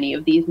been in any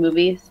of these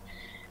movies.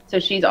 So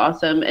she's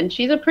awesome. And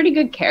she's a pretty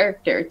good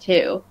character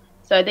too.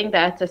 So I think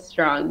that's a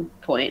strong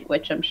point,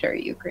 which I'm sure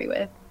you agree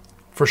with.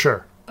 For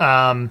sure.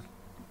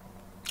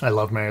 I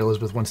love Mary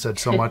Elizabeth Winstead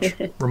so much.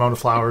 Ramona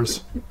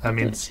Flowers. I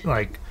mean, it's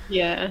like,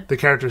 the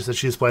characters that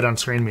she's played on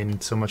screen mean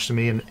so much to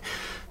me. And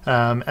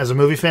as a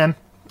movie fan,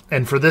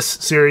 and for this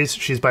series,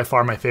 she's by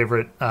far my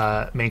favorite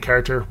main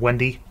character,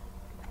 Wendy.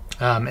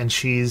 And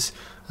she's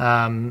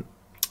partnered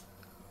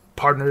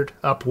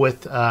up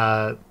with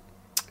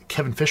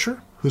Kevin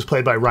Fisher, who's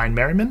played by Ryan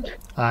Merriman,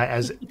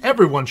 as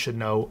everyone should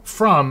know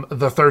from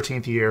The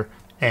 13th Year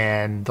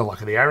and The Luck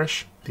of the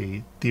Irish,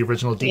 the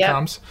original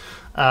DComs.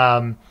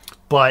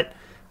 But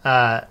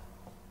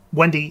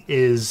Wendy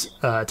is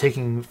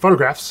taking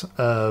photographs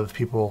of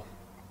people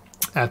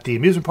at the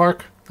amusement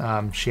park.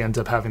 She ends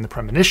up having the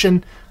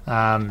premonition,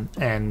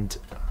 and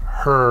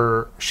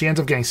she ends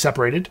up getting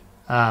separated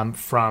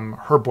from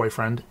her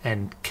boyfriend,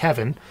 and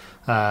Kevin,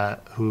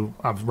 who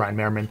Ryan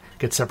Merriman,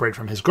 gets separated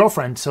from his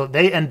girlfriend. So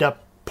they end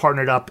up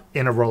partnered up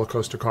in a roller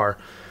coaster car,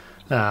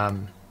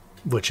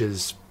 which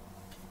is,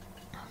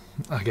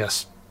 I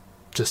guess,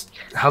 just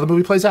how the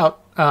movie plays out.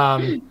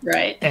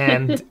 Right.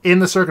 And in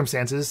the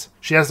circumstances,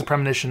 she has the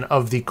premonition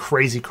of the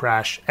crazy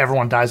crash.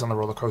 Everyone dies on the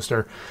roller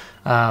coaster.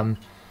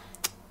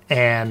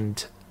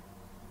 And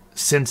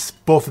since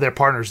both of their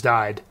partners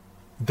died,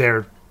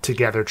 they're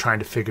together trying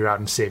to figure out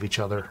and save each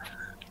other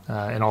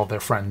and all of their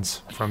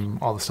friends from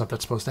all the stuff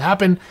that's supposed to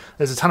happen.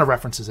 There's a ton of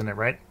references in it,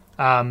 right?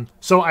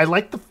 So I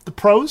like the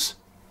pros.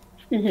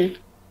 Mm-hmm.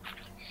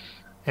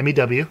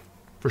 MEW,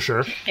 for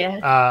sure.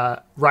 Yeah.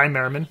 Ryan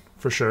Merriman,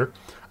 for sure.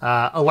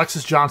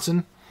 Alexis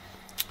Johnson.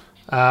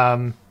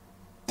 Did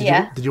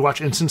you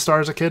watch Instant Star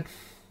as a kid?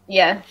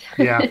 Yes.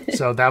 Yeah,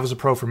 so that was a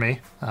pro for me.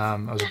 I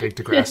was a big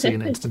Degrassi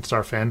and Instant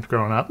Star fan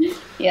growing up.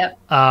 Yep.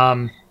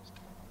 I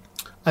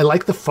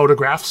like the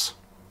photographs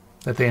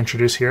that they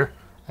introduce here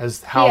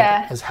as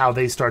how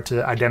they start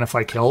to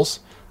identify kills,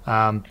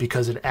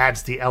 because it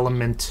adds the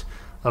element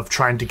of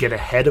trying to get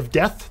ahead of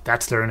death.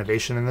 That's their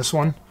innovation in this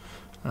one,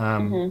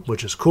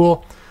 which is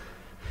cool.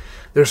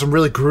 There's some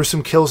really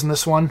gruesome kills in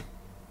this one.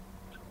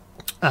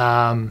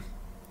 And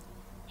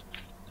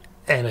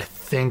I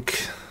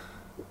think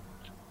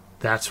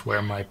that's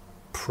where my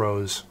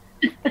pros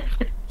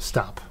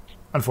stop,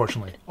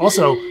 unfortunately.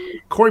 Also,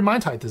 Corey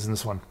Mindtite is in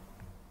this one.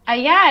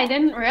 Yeah, I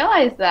didn't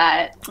realize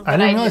that. I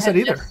didn't realize that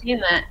either. I've seen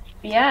that.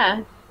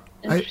 Yeah.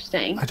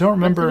 Interesting. I don't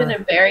remember. Must have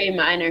been a very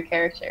minor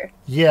character.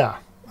 Yeah.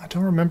 I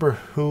don't remember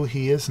who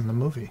he is in the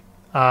movie.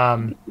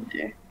 But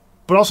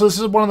also, this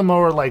is one of the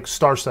more like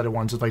star-studded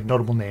ones with like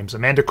notable names.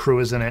 Amanda Crew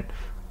is in it.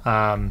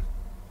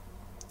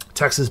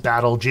 Texas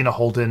Battle, Gina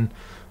Holden,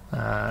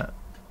 Chris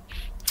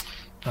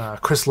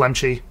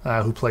Lemche,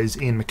 who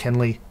plays Ian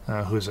McKinley,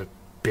 who has a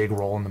big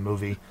role in the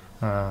movie,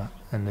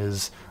 and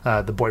is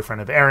the boyfriend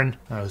of Erin,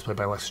 who's played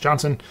by Alexis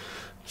Johnson.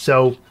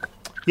 So,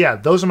 yeah,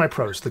 those are my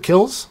pros. The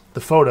kills,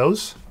 the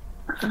photos,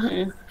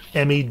 MEW.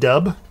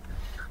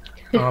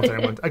 I don't know if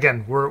anyone.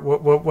 Again,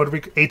 what are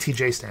we?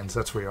 ATJ stands.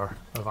 That's where we are.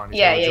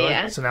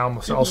 Yeah. So now I'm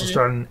also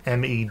starting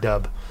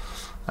MEW.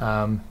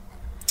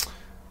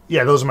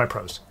 Yeah, those are my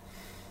pros.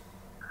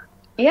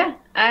 Yeah,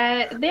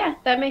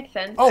 that makes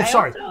sense. Oh,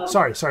 sorry.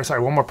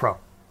 One more pro.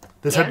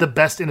 This had the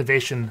best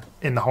innovation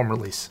in the home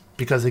release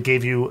because it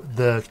gave you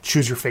the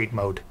choose your fate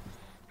mode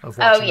of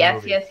watching the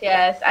movie.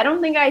 Yes. I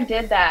don't think I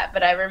did that,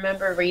 but I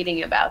remember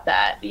reading about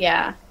that.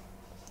 Yeah.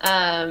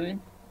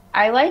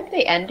 I like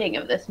the ending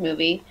of this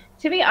movie.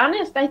 To be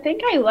honest, I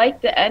think I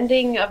like the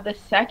ending of the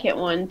second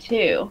one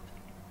too.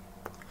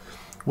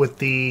 With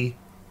the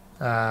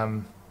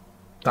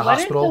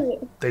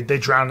hospital, they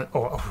drown.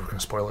 Oh, we're gonna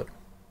spoil it.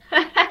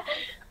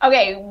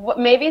 Okay,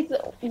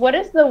 what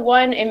is the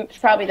one? It's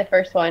probably the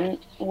first one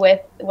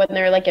with when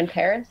they're like in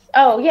Paris.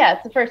 Oh yeah,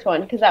 it's the first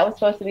one because that was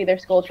supposed to be their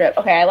school trip.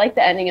 Okay, I like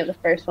the ending of the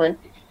first one.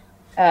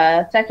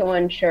 Second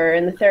one, sure,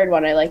 and the third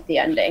one, I like the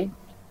ending.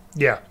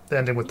 Yeah, the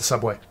ending with the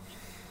subway.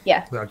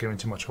 Yeah. Without giving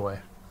too much away.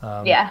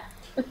 Yeah.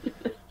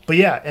 But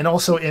yeah, and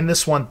also in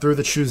this one, through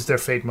the choose their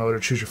fate mode or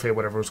choose your fate,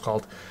 whatever it was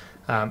called,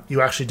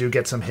 you actually do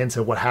get some hints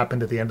of what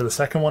happened at the end of the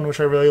second one, which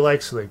I really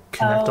like. So they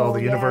connect all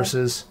the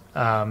universes.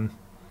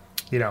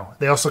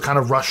 They also kind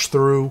of rush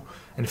through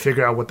and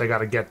figure out what they got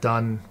to get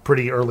done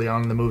pretty early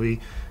on in the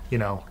movie.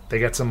 They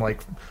get some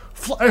like,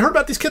 I heard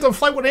about these kids on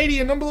Flight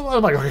 180 and blah, blah, blah.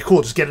 I'm like, okay,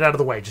 cool, just get it out of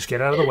the way. Let's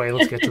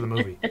get to the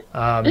movie.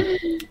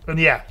 And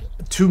yeah,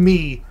 to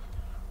me,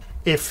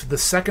 if the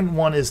second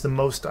one is the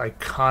most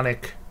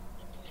iconic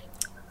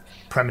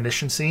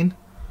premonition scene,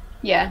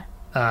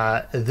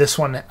 this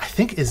one I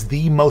think is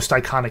the most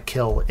iconic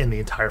kill in the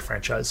entire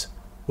franchise,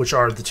 which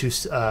are the two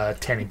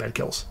tanning bed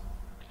kills.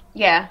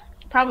 Yeah,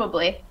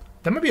 probably.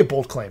 That might be a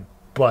bold claim,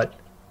 but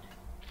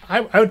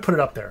I would put it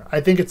up there.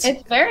 I think it's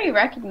very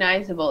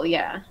recognizable.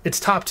 Yeah, it's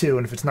top two,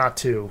 and if it's not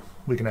two,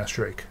 we can ask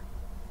Drake.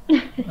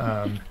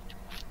 I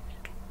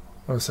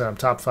would say I'm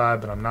top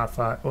 5, but I'm not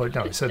 5. Well,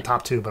 no, he said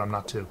top 2, but I'm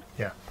not 2.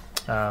 Yeah.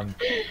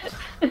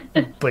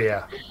 But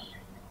yeah,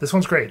 this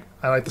one's great.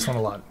 I like this one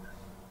a lot.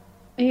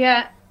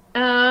 Yeah.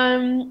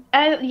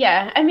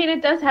 I mean,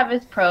 it does have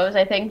its pros.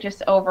 I think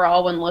just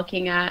overall when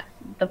looking at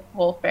the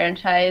full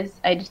franchise,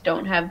 I just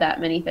don't have that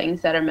many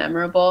things that are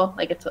memorable.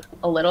 Like, it's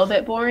a little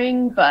bit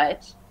boring,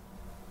 but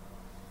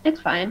it's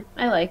fine.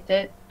 I liked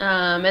it.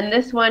 And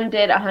this one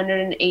did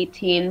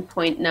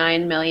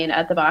 118.9 million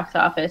at the box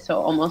office, so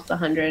almost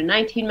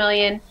 119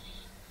 million.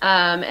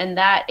 And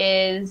that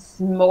is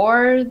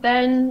more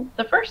than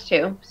the first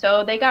two.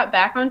 So they got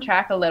back on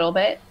track a little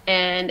bit,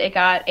 and it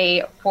got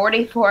a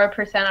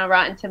 44% on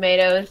Rotten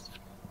Tomatoes.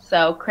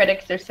 So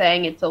critics are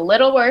saying it's a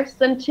little worse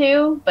than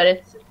 2, but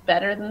it's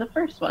better than the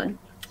first one.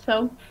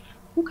 So,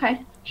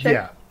 okay, sure.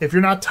 Yeah, if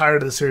you're not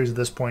tired of the series at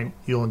this point,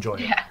 you'll enjoy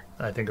it. Yeah.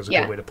 I think is a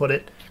good way to put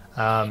it.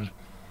 But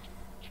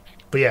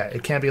yeah,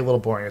 it can be a little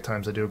boring at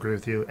times. I do agree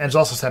with you. And it's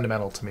also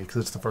sentimental to me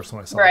because it's the first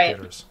one I saw in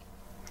theaters.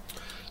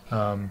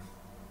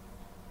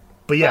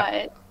 But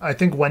yeah, I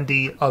think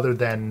Wendy, other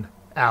than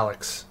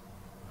Alex,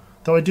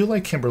 though I do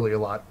like Kimberly a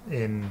lot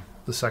in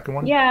the second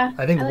one. Yeah.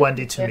 I think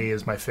Wendy to me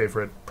is my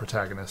favorite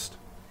protagonist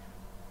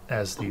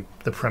as the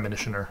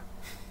premonitioner.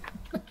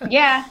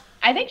 Yeah,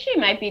 I think she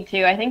might be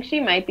too. I think she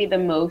might be the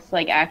most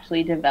like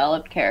actually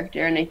developed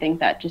character, and I think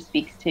that just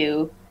speaks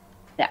to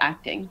the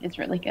acting is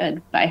really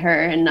good by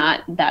her and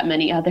not that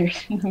many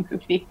others in the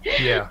movie.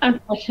 Yeah.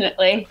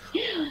 Unfortunately.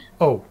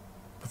 Oh,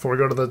 before we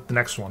go to the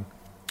next one.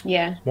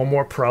 Yeah. One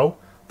more pro.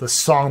 the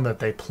song that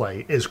they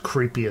play is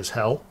creepy as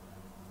hell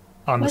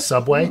on the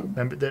subway.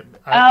 Remember that?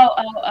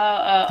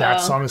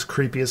 That song is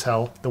creepy as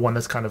hell. The one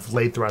that's kind of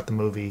laid throughout the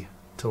movie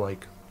to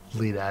like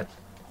lead at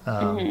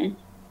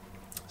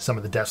some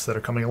of the deaths that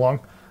are coming along.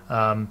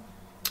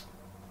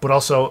 But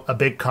also a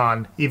big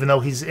con, even though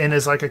he's in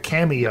as like a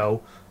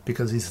cameo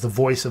because he's the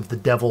voice of the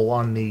devil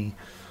on the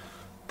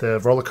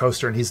roller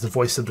coaster and he's the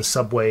voice of the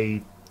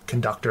subway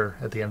conductor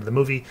at the end of the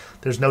movie.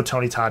 There's no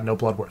Tony Todd, no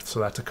Bloodworth, so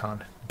that's a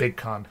con. Big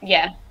con.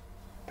 Yeah.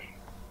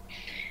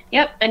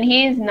 Yep, and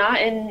he's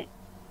not in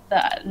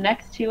the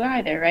next two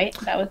either, right?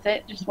 That was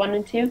it? Just 1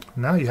 and 2?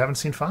 No, you haven't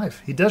seen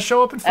 5. He does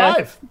show up in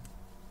 5.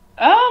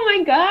 Oh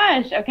my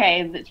gosh.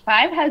 Okay,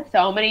 5 has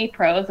so many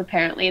pros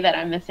apparently that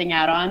I'm missing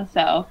out on,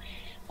 so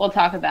we'll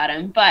talk about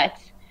him. But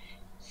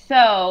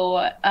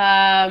so,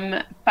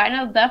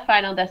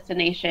 Final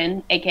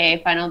Destination,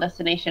 aka Final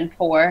Destination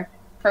 4,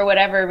 for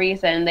whatever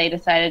reason, they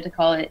decided to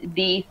call it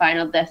The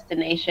Final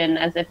Destination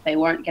as if they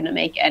weren't going to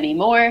make any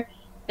more.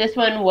 This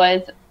one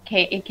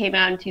it came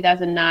out in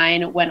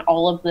 2009 when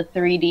all of the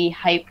 3D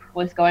hype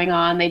was going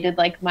on. They did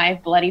like My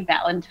Bloody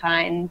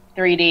Valentine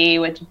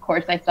 3D, which of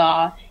course I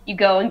saw. You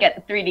go and get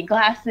the 3D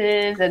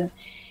glasses and,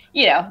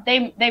 you know,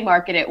 they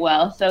market it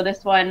well. So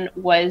this one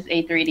was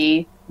a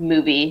 3D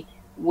movie,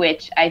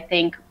 which I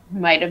think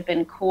might have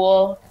been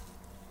cool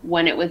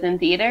when it was in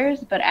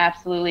theaters, but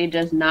absolutely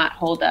does not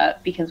hold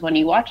up because when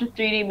you watch a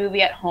 3D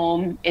movie at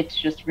home, it's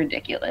just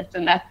ridiculous.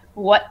 And that's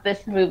what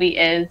this movie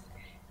is.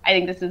 I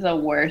think this is the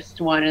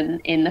worst one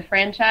in the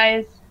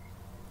franchise.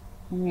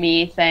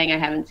 Me saying I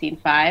haven't seen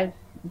 5,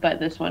 but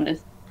this one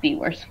is the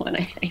worst one,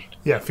 I think.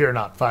 Yeah, fear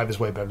not. 5 is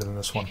way better than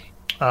this one.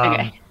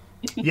 Okay.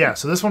 Yeah,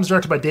 so this one's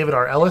directed by David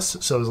R. Ellis,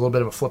 so there's a little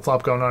bit of a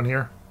flip-flop going on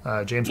here.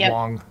 James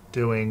Wong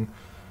doing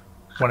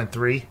 1 and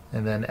 3,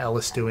 and then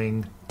Ellis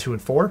doing 2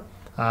 and 4.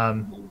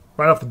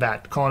 Right off the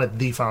bat, calling it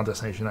The Final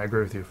Destination, I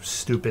agree with you.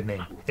 Stupid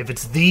name. If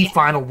it's the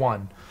final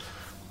one,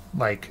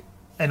 like,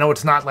 I know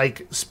it's not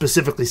like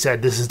specifically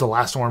said this is the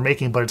last one we're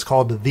making, but it's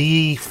called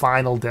The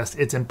Final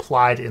Destination. It's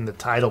implied in the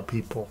title,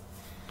 people.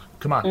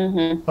 Come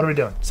on. What are we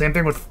doing? Same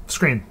thing with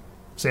Scream.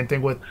 Same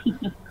thing with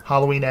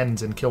Halloween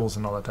Ends and Kills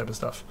and all that type of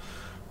stuff.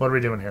 What are we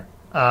doing here?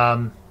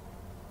 The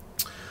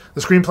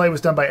screenplay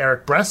was done by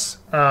Eric Bress.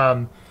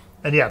 And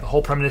yeah, the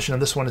whole premonition of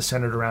this one is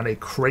centered around a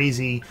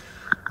crazy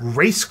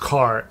race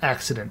car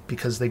accident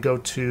because they go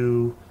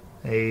to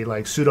a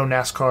like pseudo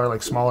NASCAR,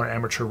 like smaller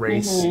amateur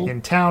race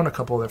in town. A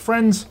couple of their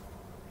friends,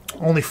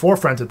 only 4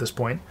 friends at this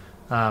point,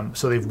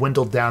 so they've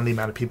dwindled down the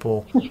amount of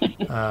people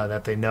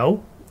that they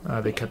know.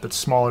 They kept it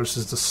smaller. This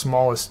is the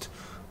smallest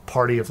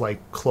party of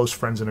like close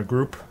friends in a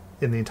group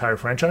in the entire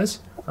franchise.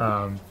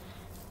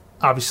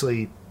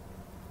 Obviously,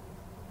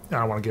 I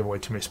don't want to give away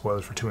too many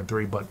spoilers for 2 and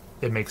 3, but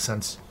it makes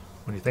sense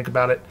when you think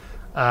about it.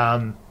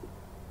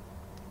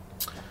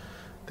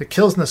 The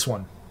kills in this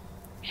one,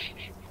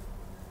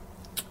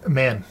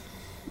 man.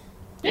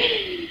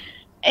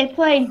 It's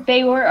like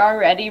they were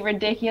already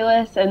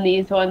ridiculous, and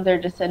these ones are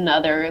just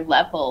another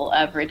level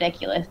of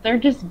ridiculous. They're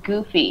just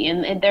goofy,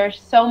 and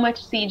there's so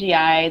much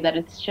CGI that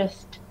it's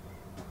just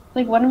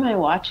like, what am I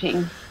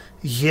watching?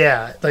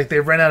 Yeah, like they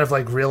ran out of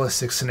like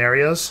realistic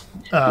scenarios.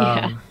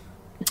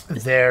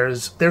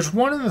 There's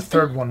one in the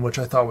third one which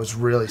I thought was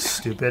really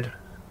stupid,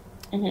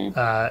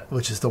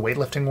 which is the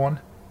weightlifting one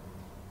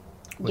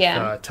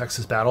with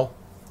Texas Battle,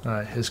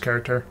 his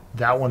character.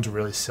 That one's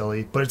really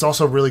silly, but it's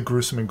also really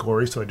gruesome and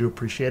gory, so I do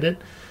appreciate it.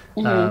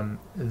 The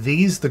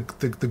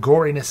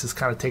goriness is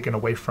kind of taken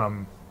away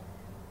from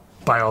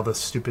by all the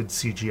stupid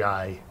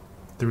CGI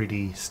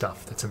 3D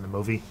stuff that's in the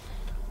movie.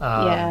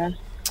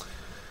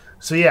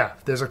 So yeah,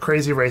 there's a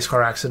crazy race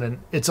car accident.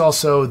 It's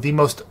also the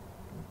most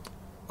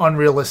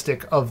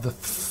unrealistic of the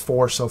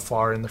 4 so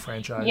far in the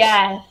franchise.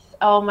 Yes.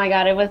 Oh my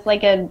god, it was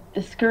like a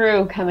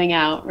screw coming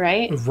out,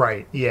 right?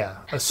 Right, yeah.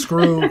 A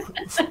screw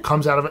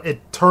comes out of it.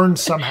 It turns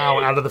somehow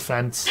out of the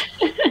fence.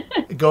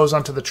 It goes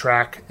onto the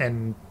track,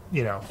 and,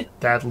 you know,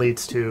 that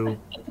leads to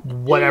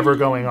whatever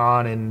going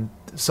on, and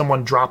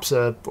someone drops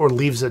or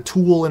leaves a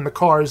tool in the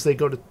car as they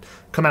go to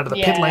come out of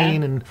the pit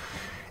lane, and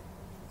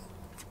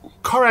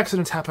car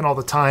accidents happen all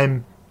the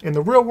time in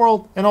the real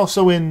world and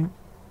also in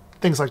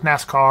things like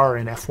NASCAR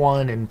and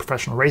F1 and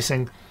professional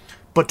racing.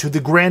 But to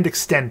the grand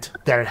extent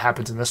that it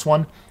happens in this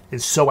one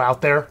is so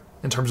out there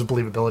in terms of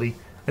believability.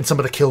 And some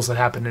of the kills that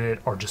happen in it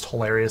are just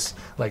hilarious.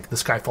 Like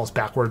this guy falls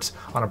backwards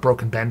on a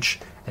broken bench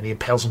and he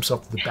impales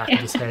himself to the back of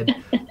his head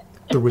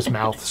through his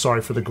mouth.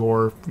 Sorry for the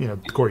gore, the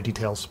gory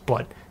details.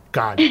 But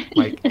God,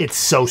 like, it's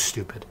so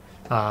stupid.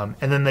 And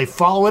then they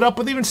follow it up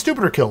with even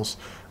stupider kills.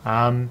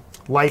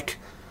 Like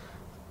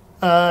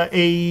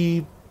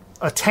a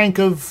tank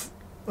of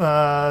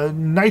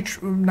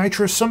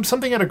nitrous,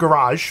 something at a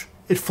garage.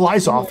 It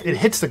flies off, it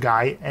hits the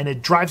guy, and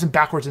it drives him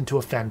backwards into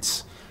a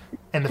fence.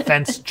 And the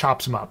fence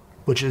chops him up,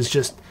 which is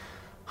just,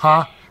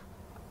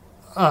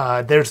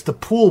 there's the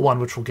pool one,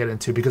 which we'll get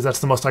into, because that's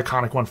the most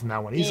iconic one from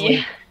that one,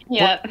 easily.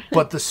 Yeah.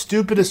 But the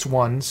stupidest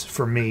ones,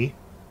 for me,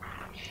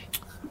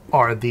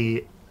 are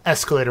the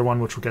escalator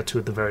one, which we'll get to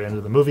at the very end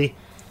of the movie.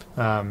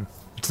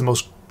 It's the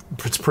most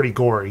it's pretty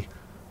gory,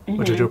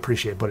 which I do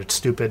appreciate, but it's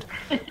stupid.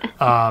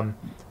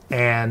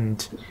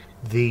 And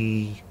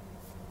the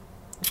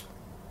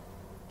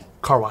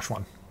car wash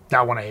one.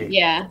 That one I hate.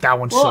 Yeah. That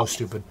one's so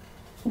stupid.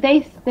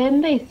 They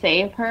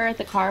save her at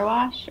the car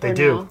wash? They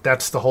do. No?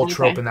 That's the whole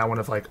trope in that one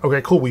of like,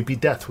 okay, cool, we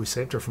beat death. We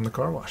saved her from the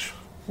car wash.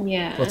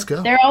 Yeah. Let's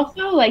go. They're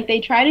also, like, they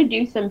try to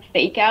do some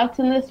fake outs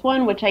in this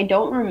one, which I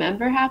don't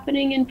remember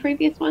happening in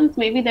previous ones.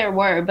 Maybe there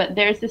were, but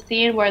there's a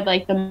scene where,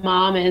 like, the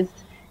mom is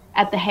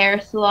at the hair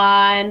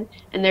salon,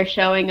 and they're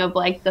showing of,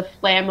 like, the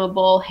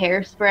flammable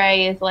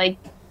hairspray is, like,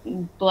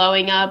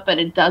 blowing up, but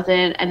it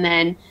doesn't, and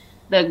then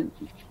the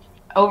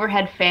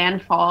overhead fan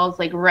falls,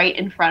 like, right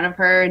in front of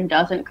her and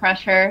doesn't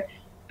crush her,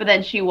 but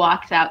then she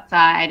walks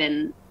outside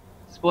and,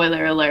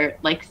 spoiler alert,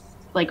 like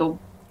a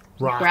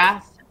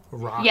grass.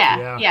 Rock,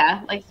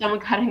 yeah, like someone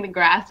cutting the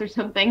grass or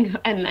something,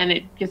 and then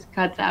it just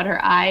cuts out her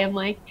eye. I'm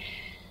like,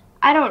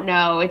 I don't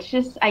know. It's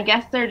just, I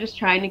guess they're just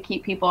trying to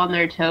keep people on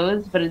their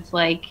toes, but it's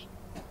like,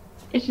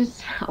 it's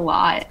just a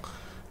lot.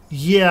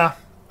 Yeah.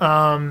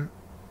 The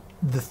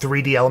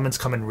 3D elements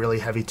come in really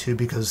heavy too,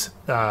 because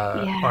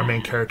our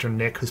main character,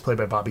 Nick, who's played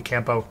by Bobby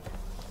Campo,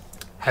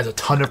 has a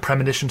ton of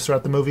premonitions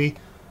throughout the movie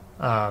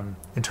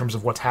in terms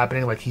of what's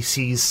happening. Like, he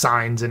sees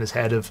signs in his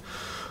head of,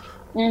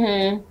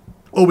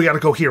 oh, we got to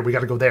go here. We got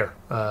to go there.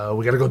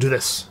 We got to go do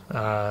this.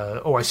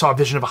 Oh, I saw a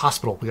vision of a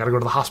hospital. We got to go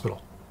to the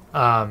hospital.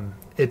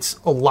 It's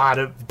a lot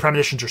of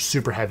premonitions are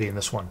super heavy in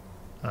this one.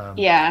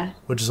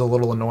 Which is a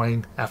little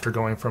annoying after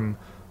going from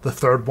the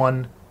third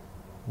one,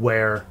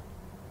 where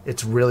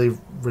it's really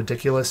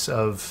ridiculous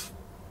of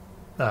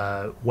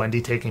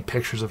Wendy taking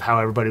pictures of how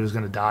everybody was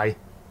going to die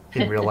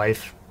in real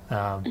life.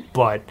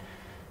 But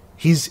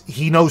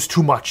he knows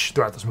too much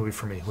throughout this movie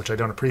for me, which I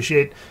don't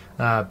appreciate.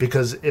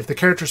 Because if the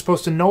character's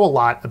supposed to know a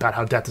lot about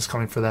how death is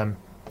coming for them,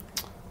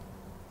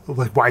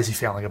 like, why is he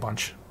failing a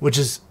bunch? Which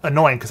is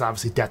annoying, because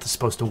obviously death is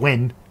supposed to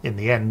win in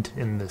the end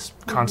in this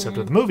concept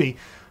of the movie.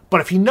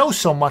 But if he knows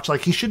so much,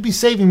 like, he should be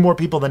saving more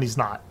people than he's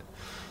not.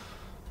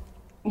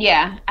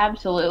 Yeah,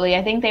 absolutely.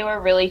 I think they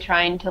were really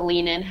trying to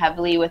lean in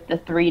heavily with the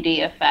 3D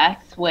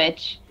effects,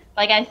 which,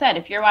 like I said,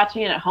 if you're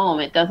watching it at home,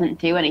 it doesn't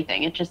do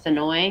anything. It's just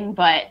annoying.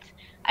 But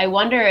I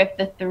wonder if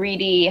the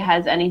 3D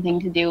has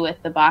anything to do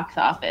with the box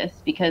office,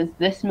 because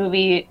this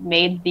movie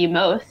made the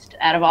most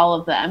out of all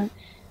of them,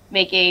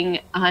 making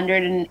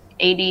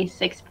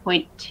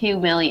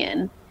 $186.2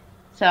 million.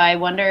 So I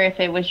wonder if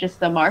it was just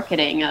the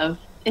marketing of,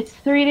 it's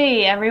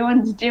 3D,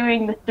 everyone's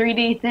doing the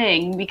 3D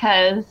thing,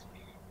 because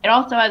it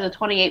also has a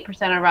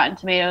 28% on Rotten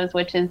Tomatoes,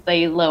 which is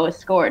the lowest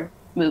scored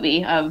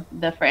movie of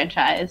the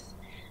franchise.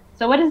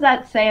 So what does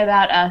that say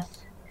about us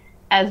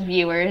as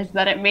viewers,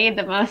 that it made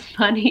the most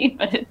money,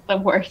 but it's the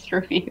worst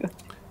review?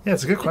 Yeah,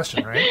 it's a good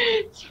question, right?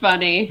 It's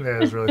funny. Yeah, it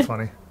was really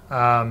funny.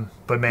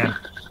 But man,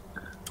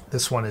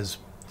 this one's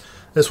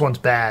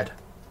bad.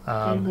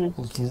 A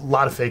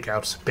lot of fake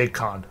outs. Big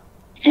con.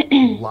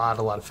 a lot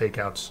of fake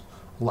outs.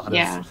 A lot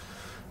of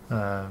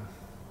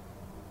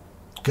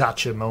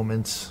gotcha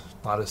moments.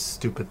 A lot of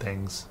stupid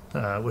things,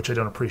 which I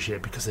don't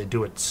appreciate because they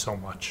do it so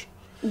much.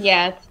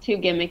 Yeah, it's too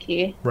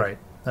gimmicky. Right.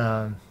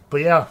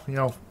 But yeah, you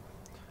know,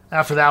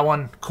 after that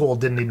one, cool,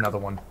 didn't need another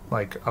one.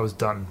 Like, I was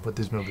done with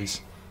these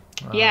movies.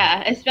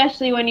 Yeah,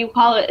 especially when you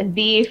call it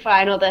the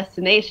Final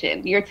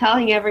Destination. You're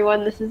telling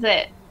everyone this is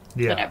it.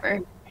 Yeah. Whatever.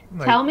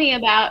 Like, tell me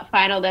about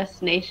Final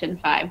Destination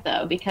 5,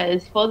 though,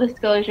 because full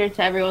disclosure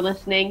to everyone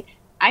listening,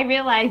 I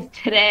realized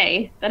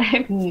today that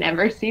I've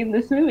never seen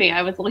this movie.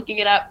 I was looking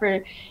it up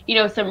for,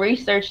 some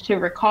research to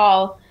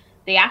recall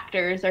the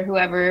actors or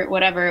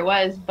whatever it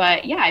was.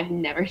 But yeah, I've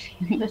never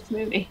seen this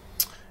movie.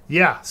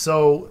 Yeah,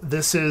 so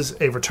this is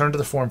a return to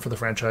the form for the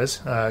franchise.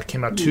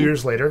 Came out 2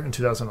 years later in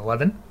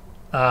 2011.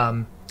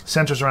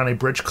 Centers around a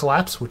bridge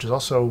collapse, which is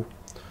also,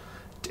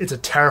 it's a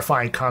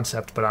terrifying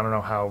concept, but I don't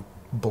know how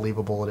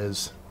believable it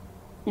is.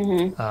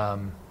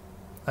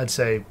 I'd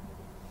say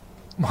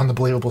on the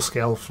believable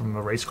scale from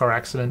a race car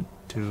accident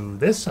to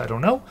this, I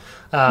don't know.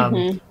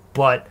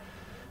 But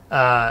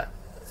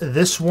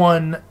this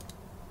one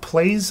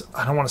plays,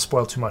 I don't want to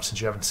spoil too much since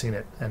you haven't seen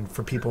it, and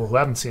for people who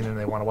haven't seen it and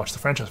they want to watch the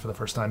franchise for the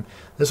first time,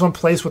 this one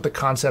plays with the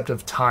concept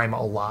of time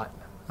a lot,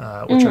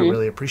 which I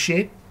really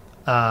appreciate.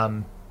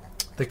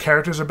 The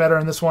characters are better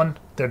in this one.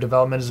 Their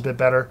development is a bit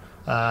better.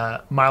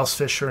 Miles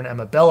Fisher and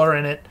Emma Bell are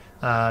in it.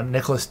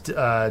 Nicholas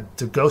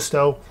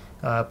D'Agosto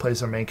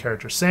plays our main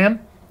character, Sam,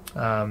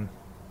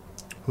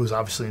 who's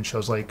obviously in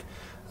shows like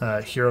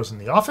Heroes in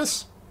the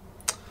Office.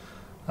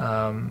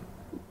 And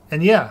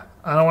yeah,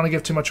 I don't want to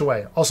give too much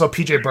away. Also,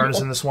 PJ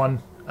Burns in this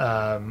one.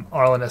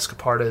 Arlen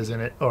Escapeta is in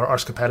it,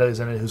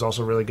 who's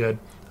also really good.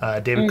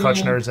 David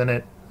Kushner is in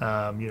it.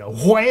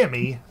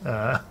 Whammy,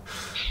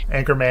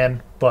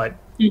 Anchorman. But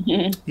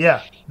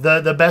yeah,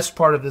 the best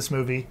part of this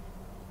movie,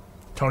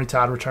 Tony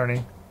Todd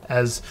returning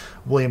as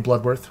William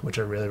Bloodworth, which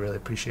I really, really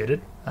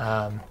appreciated.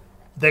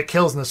 The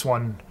kills in this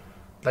one,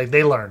 like,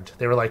 they learned.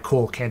 They were like,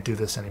 cool, can't do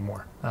this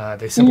anymore.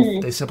 They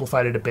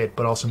simplified it a bit,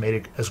 but also made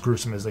it as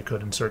gruesome as they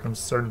could in certain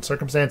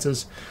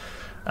circumstances.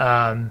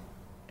 And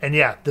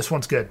yeah, this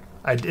one's good.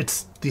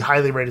 It's the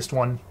highly rated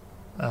one.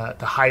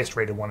 the highest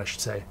rated one, I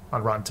should say,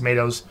 on Rotten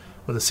Tomatoes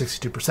with a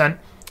 62%.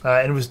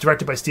 And it was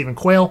directed by Stephen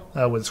Quayle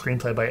with a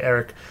screenplay by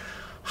Eric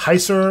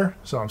Heiser.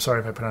 So I'm sorry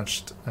if I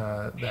pronounced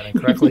that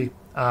incorrectly.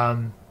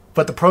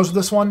 But the pros of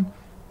this one,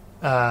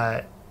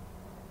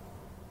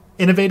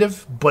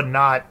 innovative, but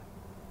not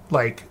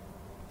like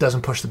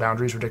doesn't push the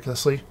boundaries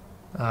ridiculously.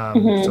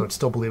 So it's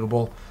still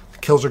believable. The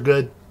kills are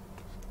good.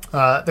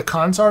 The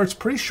cons are it's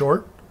pretty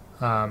short.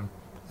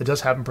 It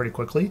does happen pretty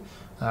quickly.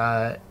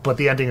 But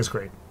the ending is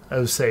great. I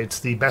would say it's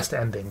the best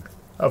ending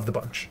of the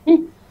bunch.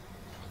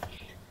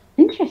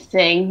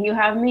 Interesting. You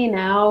have me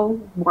now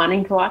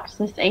wanting to watch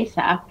this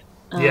ASAP.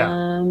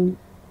 Yeah.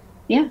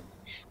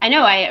 I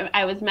know.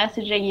 I was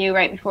messaging you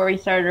right before we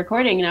started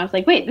recording, and I was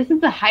like, wait, this is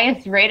the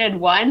highest rated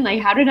one?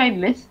 Like, how did I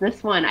miss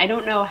this one? I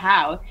don't know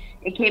how.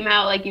 It came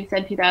out, like you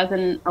said,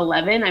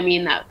 2011. I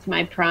mean, that's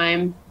my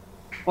prime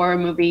horror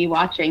movie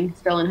watching,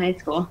 still in high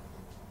school.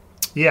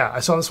 Yeah, I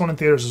saw this one in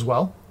theaters as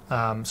well.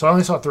 So I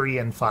only saw 3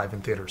 and 5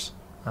 in theaters.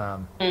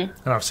 And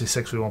obviously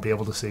 6 we won't be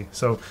able to see.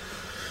 So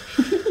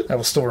I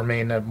will still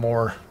remain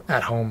more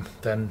at home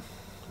than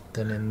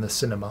in the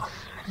cinema.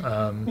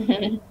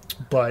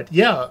 But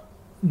yeah,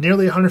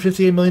 nearly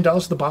 $158 million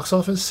at the box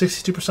office,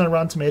 62% of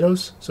Rotten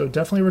Tomatoes. So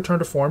definitely a return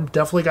to form.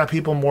 Definitely got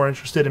people more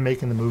interested in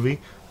making the movie.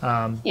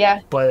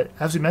 But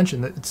as we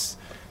mentioned, it's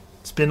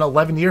been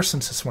 11 years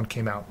since this one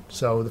came out.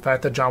 So the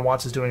fact that Jon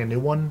Watts is doing a new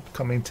one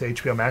coming to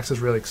HBO Max is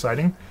really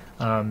exciting.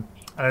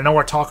 And I know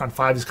our talk on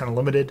 5 is kind of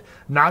limited,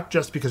 not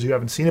just because you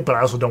haven't seen it, but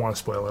I also don't want to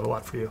spoil it a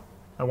lot for you.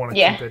 I want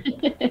to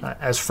keep it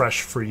as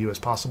fresh for you as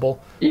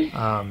possible,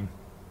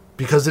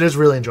 because it is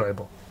really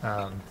enjoyable.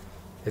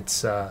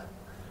 It's also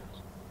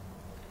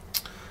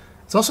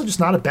just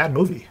not a bad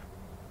movie.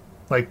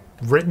 Like,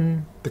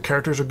 written, the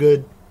characters are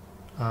good.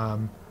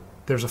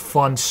 There's a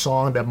fun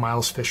song that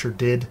Miles Fisher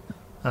did,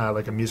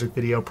 like a music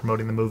video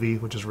promoting the movie,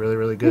 which is really,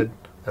 really good.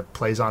 That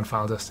plays on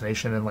Final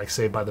Destination and like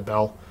Saved by the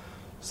Bell.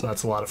 So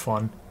that's a lot of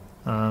fun.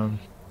 I'm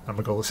going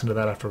to go listen to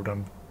that after we're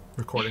done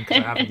recording,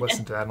 because I haven't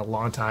listened to that in a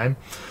long time.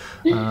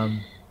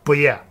 But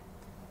yeah,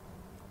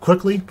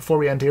 quickly, before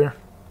we end here,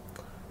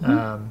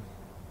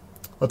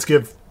 let's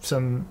give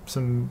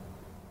some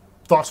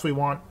thoughts we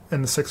want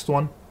in the 6th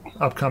one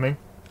upcoming.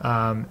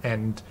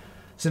 And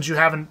since you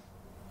haven't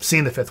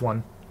seen the 5th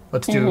one,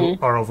 let's do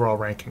our overall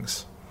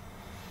rankings.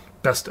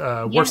 Best,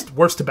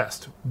 worst to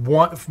best.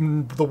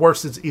 The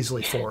worst is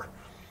easily 4.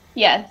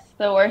 Yes,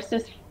 the worst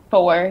is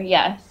 4,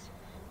 yes.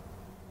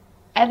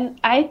 And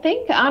I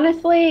think,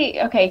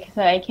 honestly, okay, because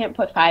I can't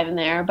put 5 in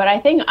there, but I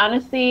think,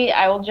 honestly,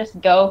 I will just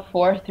go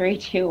 4, 3,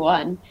 2,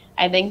 1.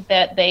 I think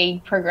that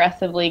they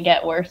progressively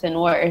get worse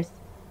and worse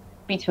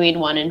between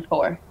 1 and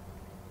 4.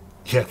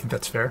 Yeah, I think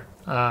that's fair.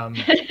 1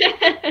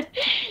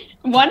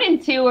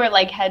 and 2 are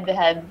like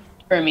head-to-head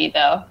for me,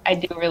 though. I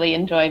do really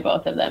enjoy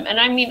both of them. And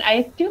I mean,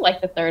 I do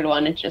like the 3rd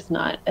one. It's just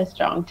not as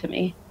strong to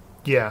me.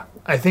 Yeah,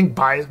 I think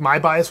my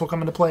bias will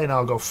come into play, and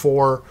I'll go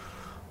 4,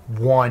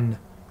 1,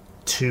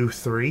 2,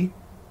 3.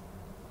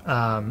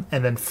 And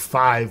then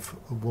 5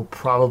 will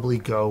probably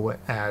go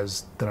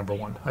as the number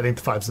 1. I think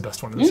the 5's the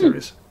best one in the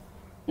series.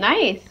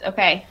 Nice.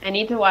 Okay, I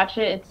need to watch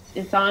it.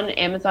 It's on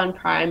Amazon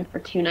Prime for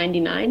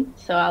 $2.99,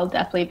 so I'll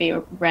definitely be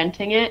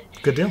renting it.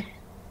 Good deal.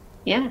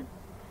 Yeah.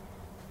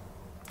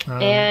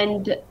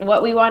 And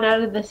what we want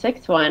out of the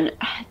 6th one,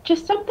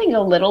 just something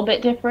a little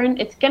bit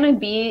different. It's gonna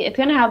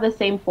have the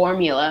same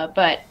formula,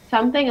 but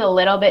something a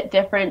little bit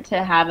different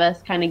to have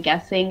us kind of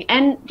guessing,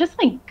 and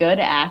just like good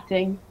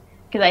acting.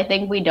 Because I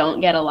think we don't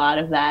get a lot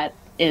of that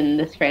in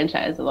this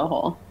franchise as a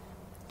whole.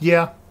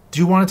 Yeah. Do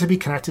you want it to be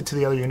connected to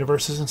the other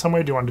universes in some way,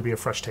 or do you want it to be a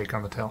fresh take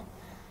on the tale?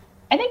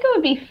 I think it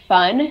would be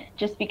fun,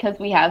 just because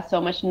we have so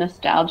much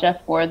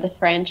nostalgia for the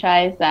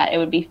franchise, that it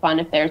would be fun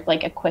if there's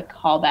like a quick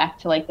callback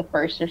to like the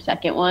 1st or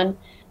 2nd one.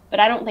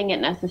 But I don't think it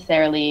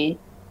necessarily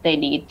they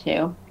need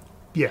to.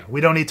 Yeah,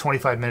 we don't need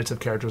 25 minutes of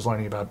characters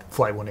learning about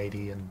Flight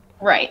 180 and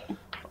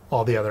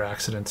all the other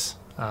accidents.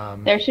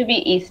 There should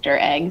be Easter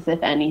eggs,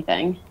 if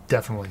anything.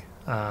 Definitely.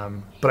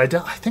 But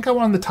I think I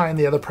wanted to tie in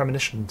the other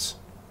premonitions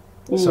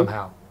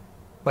somehow.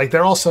 Like,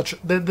 they're all such...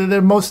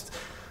 They're most...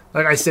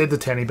 Like I said, the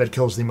Tanny Bed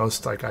kill is the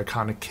most like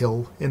iconic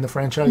kill in the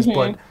franchise,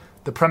 but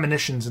the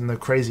premonitions and the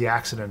crazy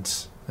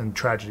accidents and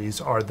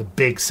tragedies are the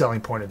big selling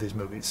point of these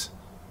movies.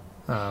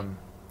 And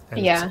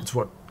it's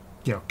what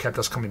kept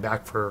us coming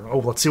back for,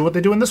 let's see what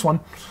they do in this one.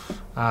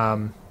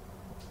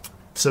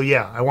 So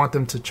yeah, I want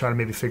them to try to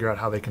maybe figure out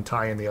how they can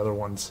tie in the other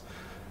ones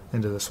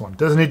into this one.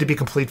 Doesn't need to be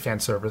complete fan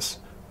service.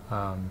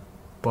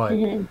 But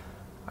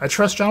I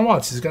trust Jon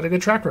Watts. He's got a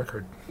good track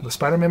record. The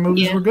Spider-Man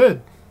movies were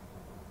good.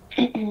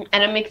 And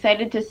I'm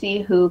excited to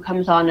see who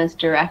comes on as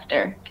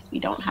director, because we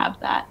don't have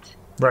that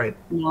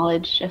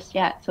knowledge just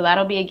yet. So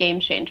that'll be a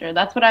game changer.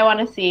 That's what I want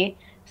to see.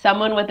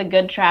 Someone with a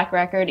good track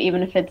record,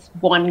 even if it's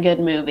one good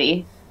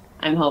movie,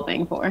 I'm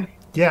hoping for.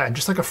 Yeah, and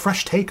just like a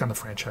fresh take on the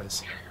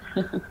franchise.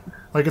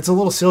 Like, it's a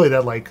little silly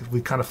that like we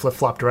kind of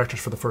flip-flop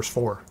directors for the first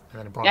 4, and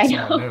then it brought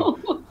someone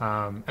new.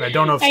 And I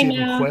don't know if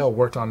Stephen Quayle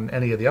worked on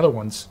any of the other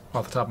ones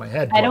off the top of my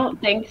head. I don't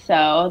think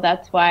so.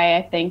 That's why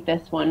I think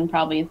this one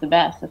probably is the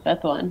best, the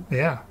fifth one.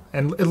 Yeah.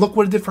 And look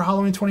what it did for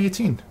Halloween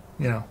 2018,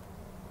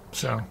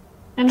 So.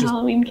 And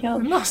Halloween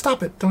Kills. No,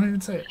 stop it. Don't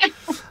even say it.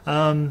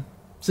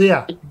 So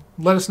yeah,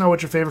 let us know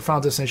what your favorite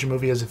Final Destination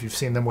movie is. If you've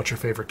seen them, what's your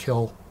favorite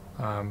kill?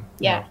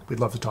 We'd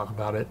love to talk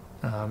about it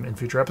in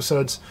future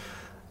episodes.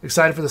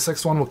 Excited for the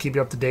sixth one. We'll keep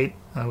you up to date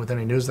with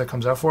any news that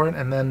comes out for it.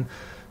 And then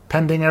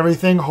pending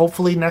everything,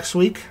 hopefully next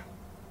week,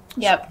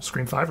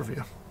 Scream 5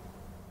 review.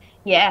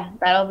 Yeah,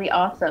 that'll be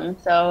awesome.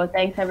 So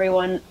thanks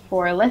everyone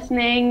for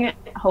listening.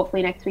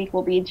 Hopefully next week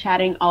we'll be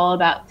chatting all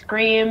about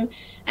Scream.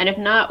 And if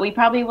not, we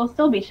probably will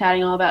still be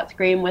chatting all about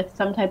Scream with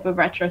some type of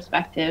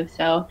retrospective.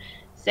 So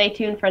stay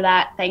tuned for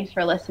that. Thanks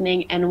for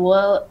listening, and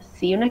we'll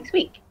see you next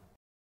week.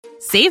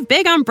 Save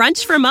big on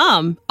brunch for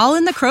mom, all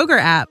in the Kroger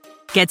app.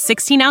 Get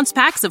 16-ounce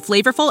packs of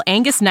flavorful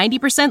Angus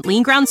 90%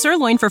 lean ground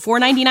sirloin for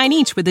 $4.99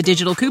 each with a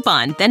digital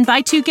coupon. Then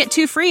buy 2, get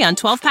 2 free on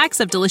 12 packs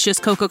of delicious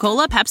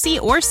Coca-Cola,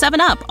 Pepsi, or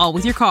 7-Up, all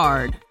with your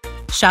card.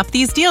 Shop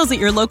these deals at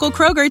your local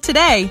Kroger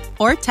today,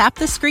 or tap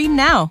the screen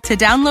now to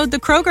download the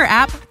Kroger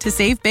app to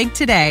save big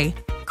today.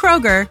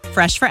 Kroger,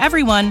 fresh for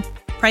everyone.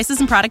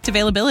 Prices and product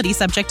availability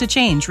subject to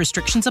change.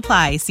 Restrictions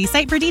apply. See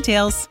site for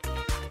details.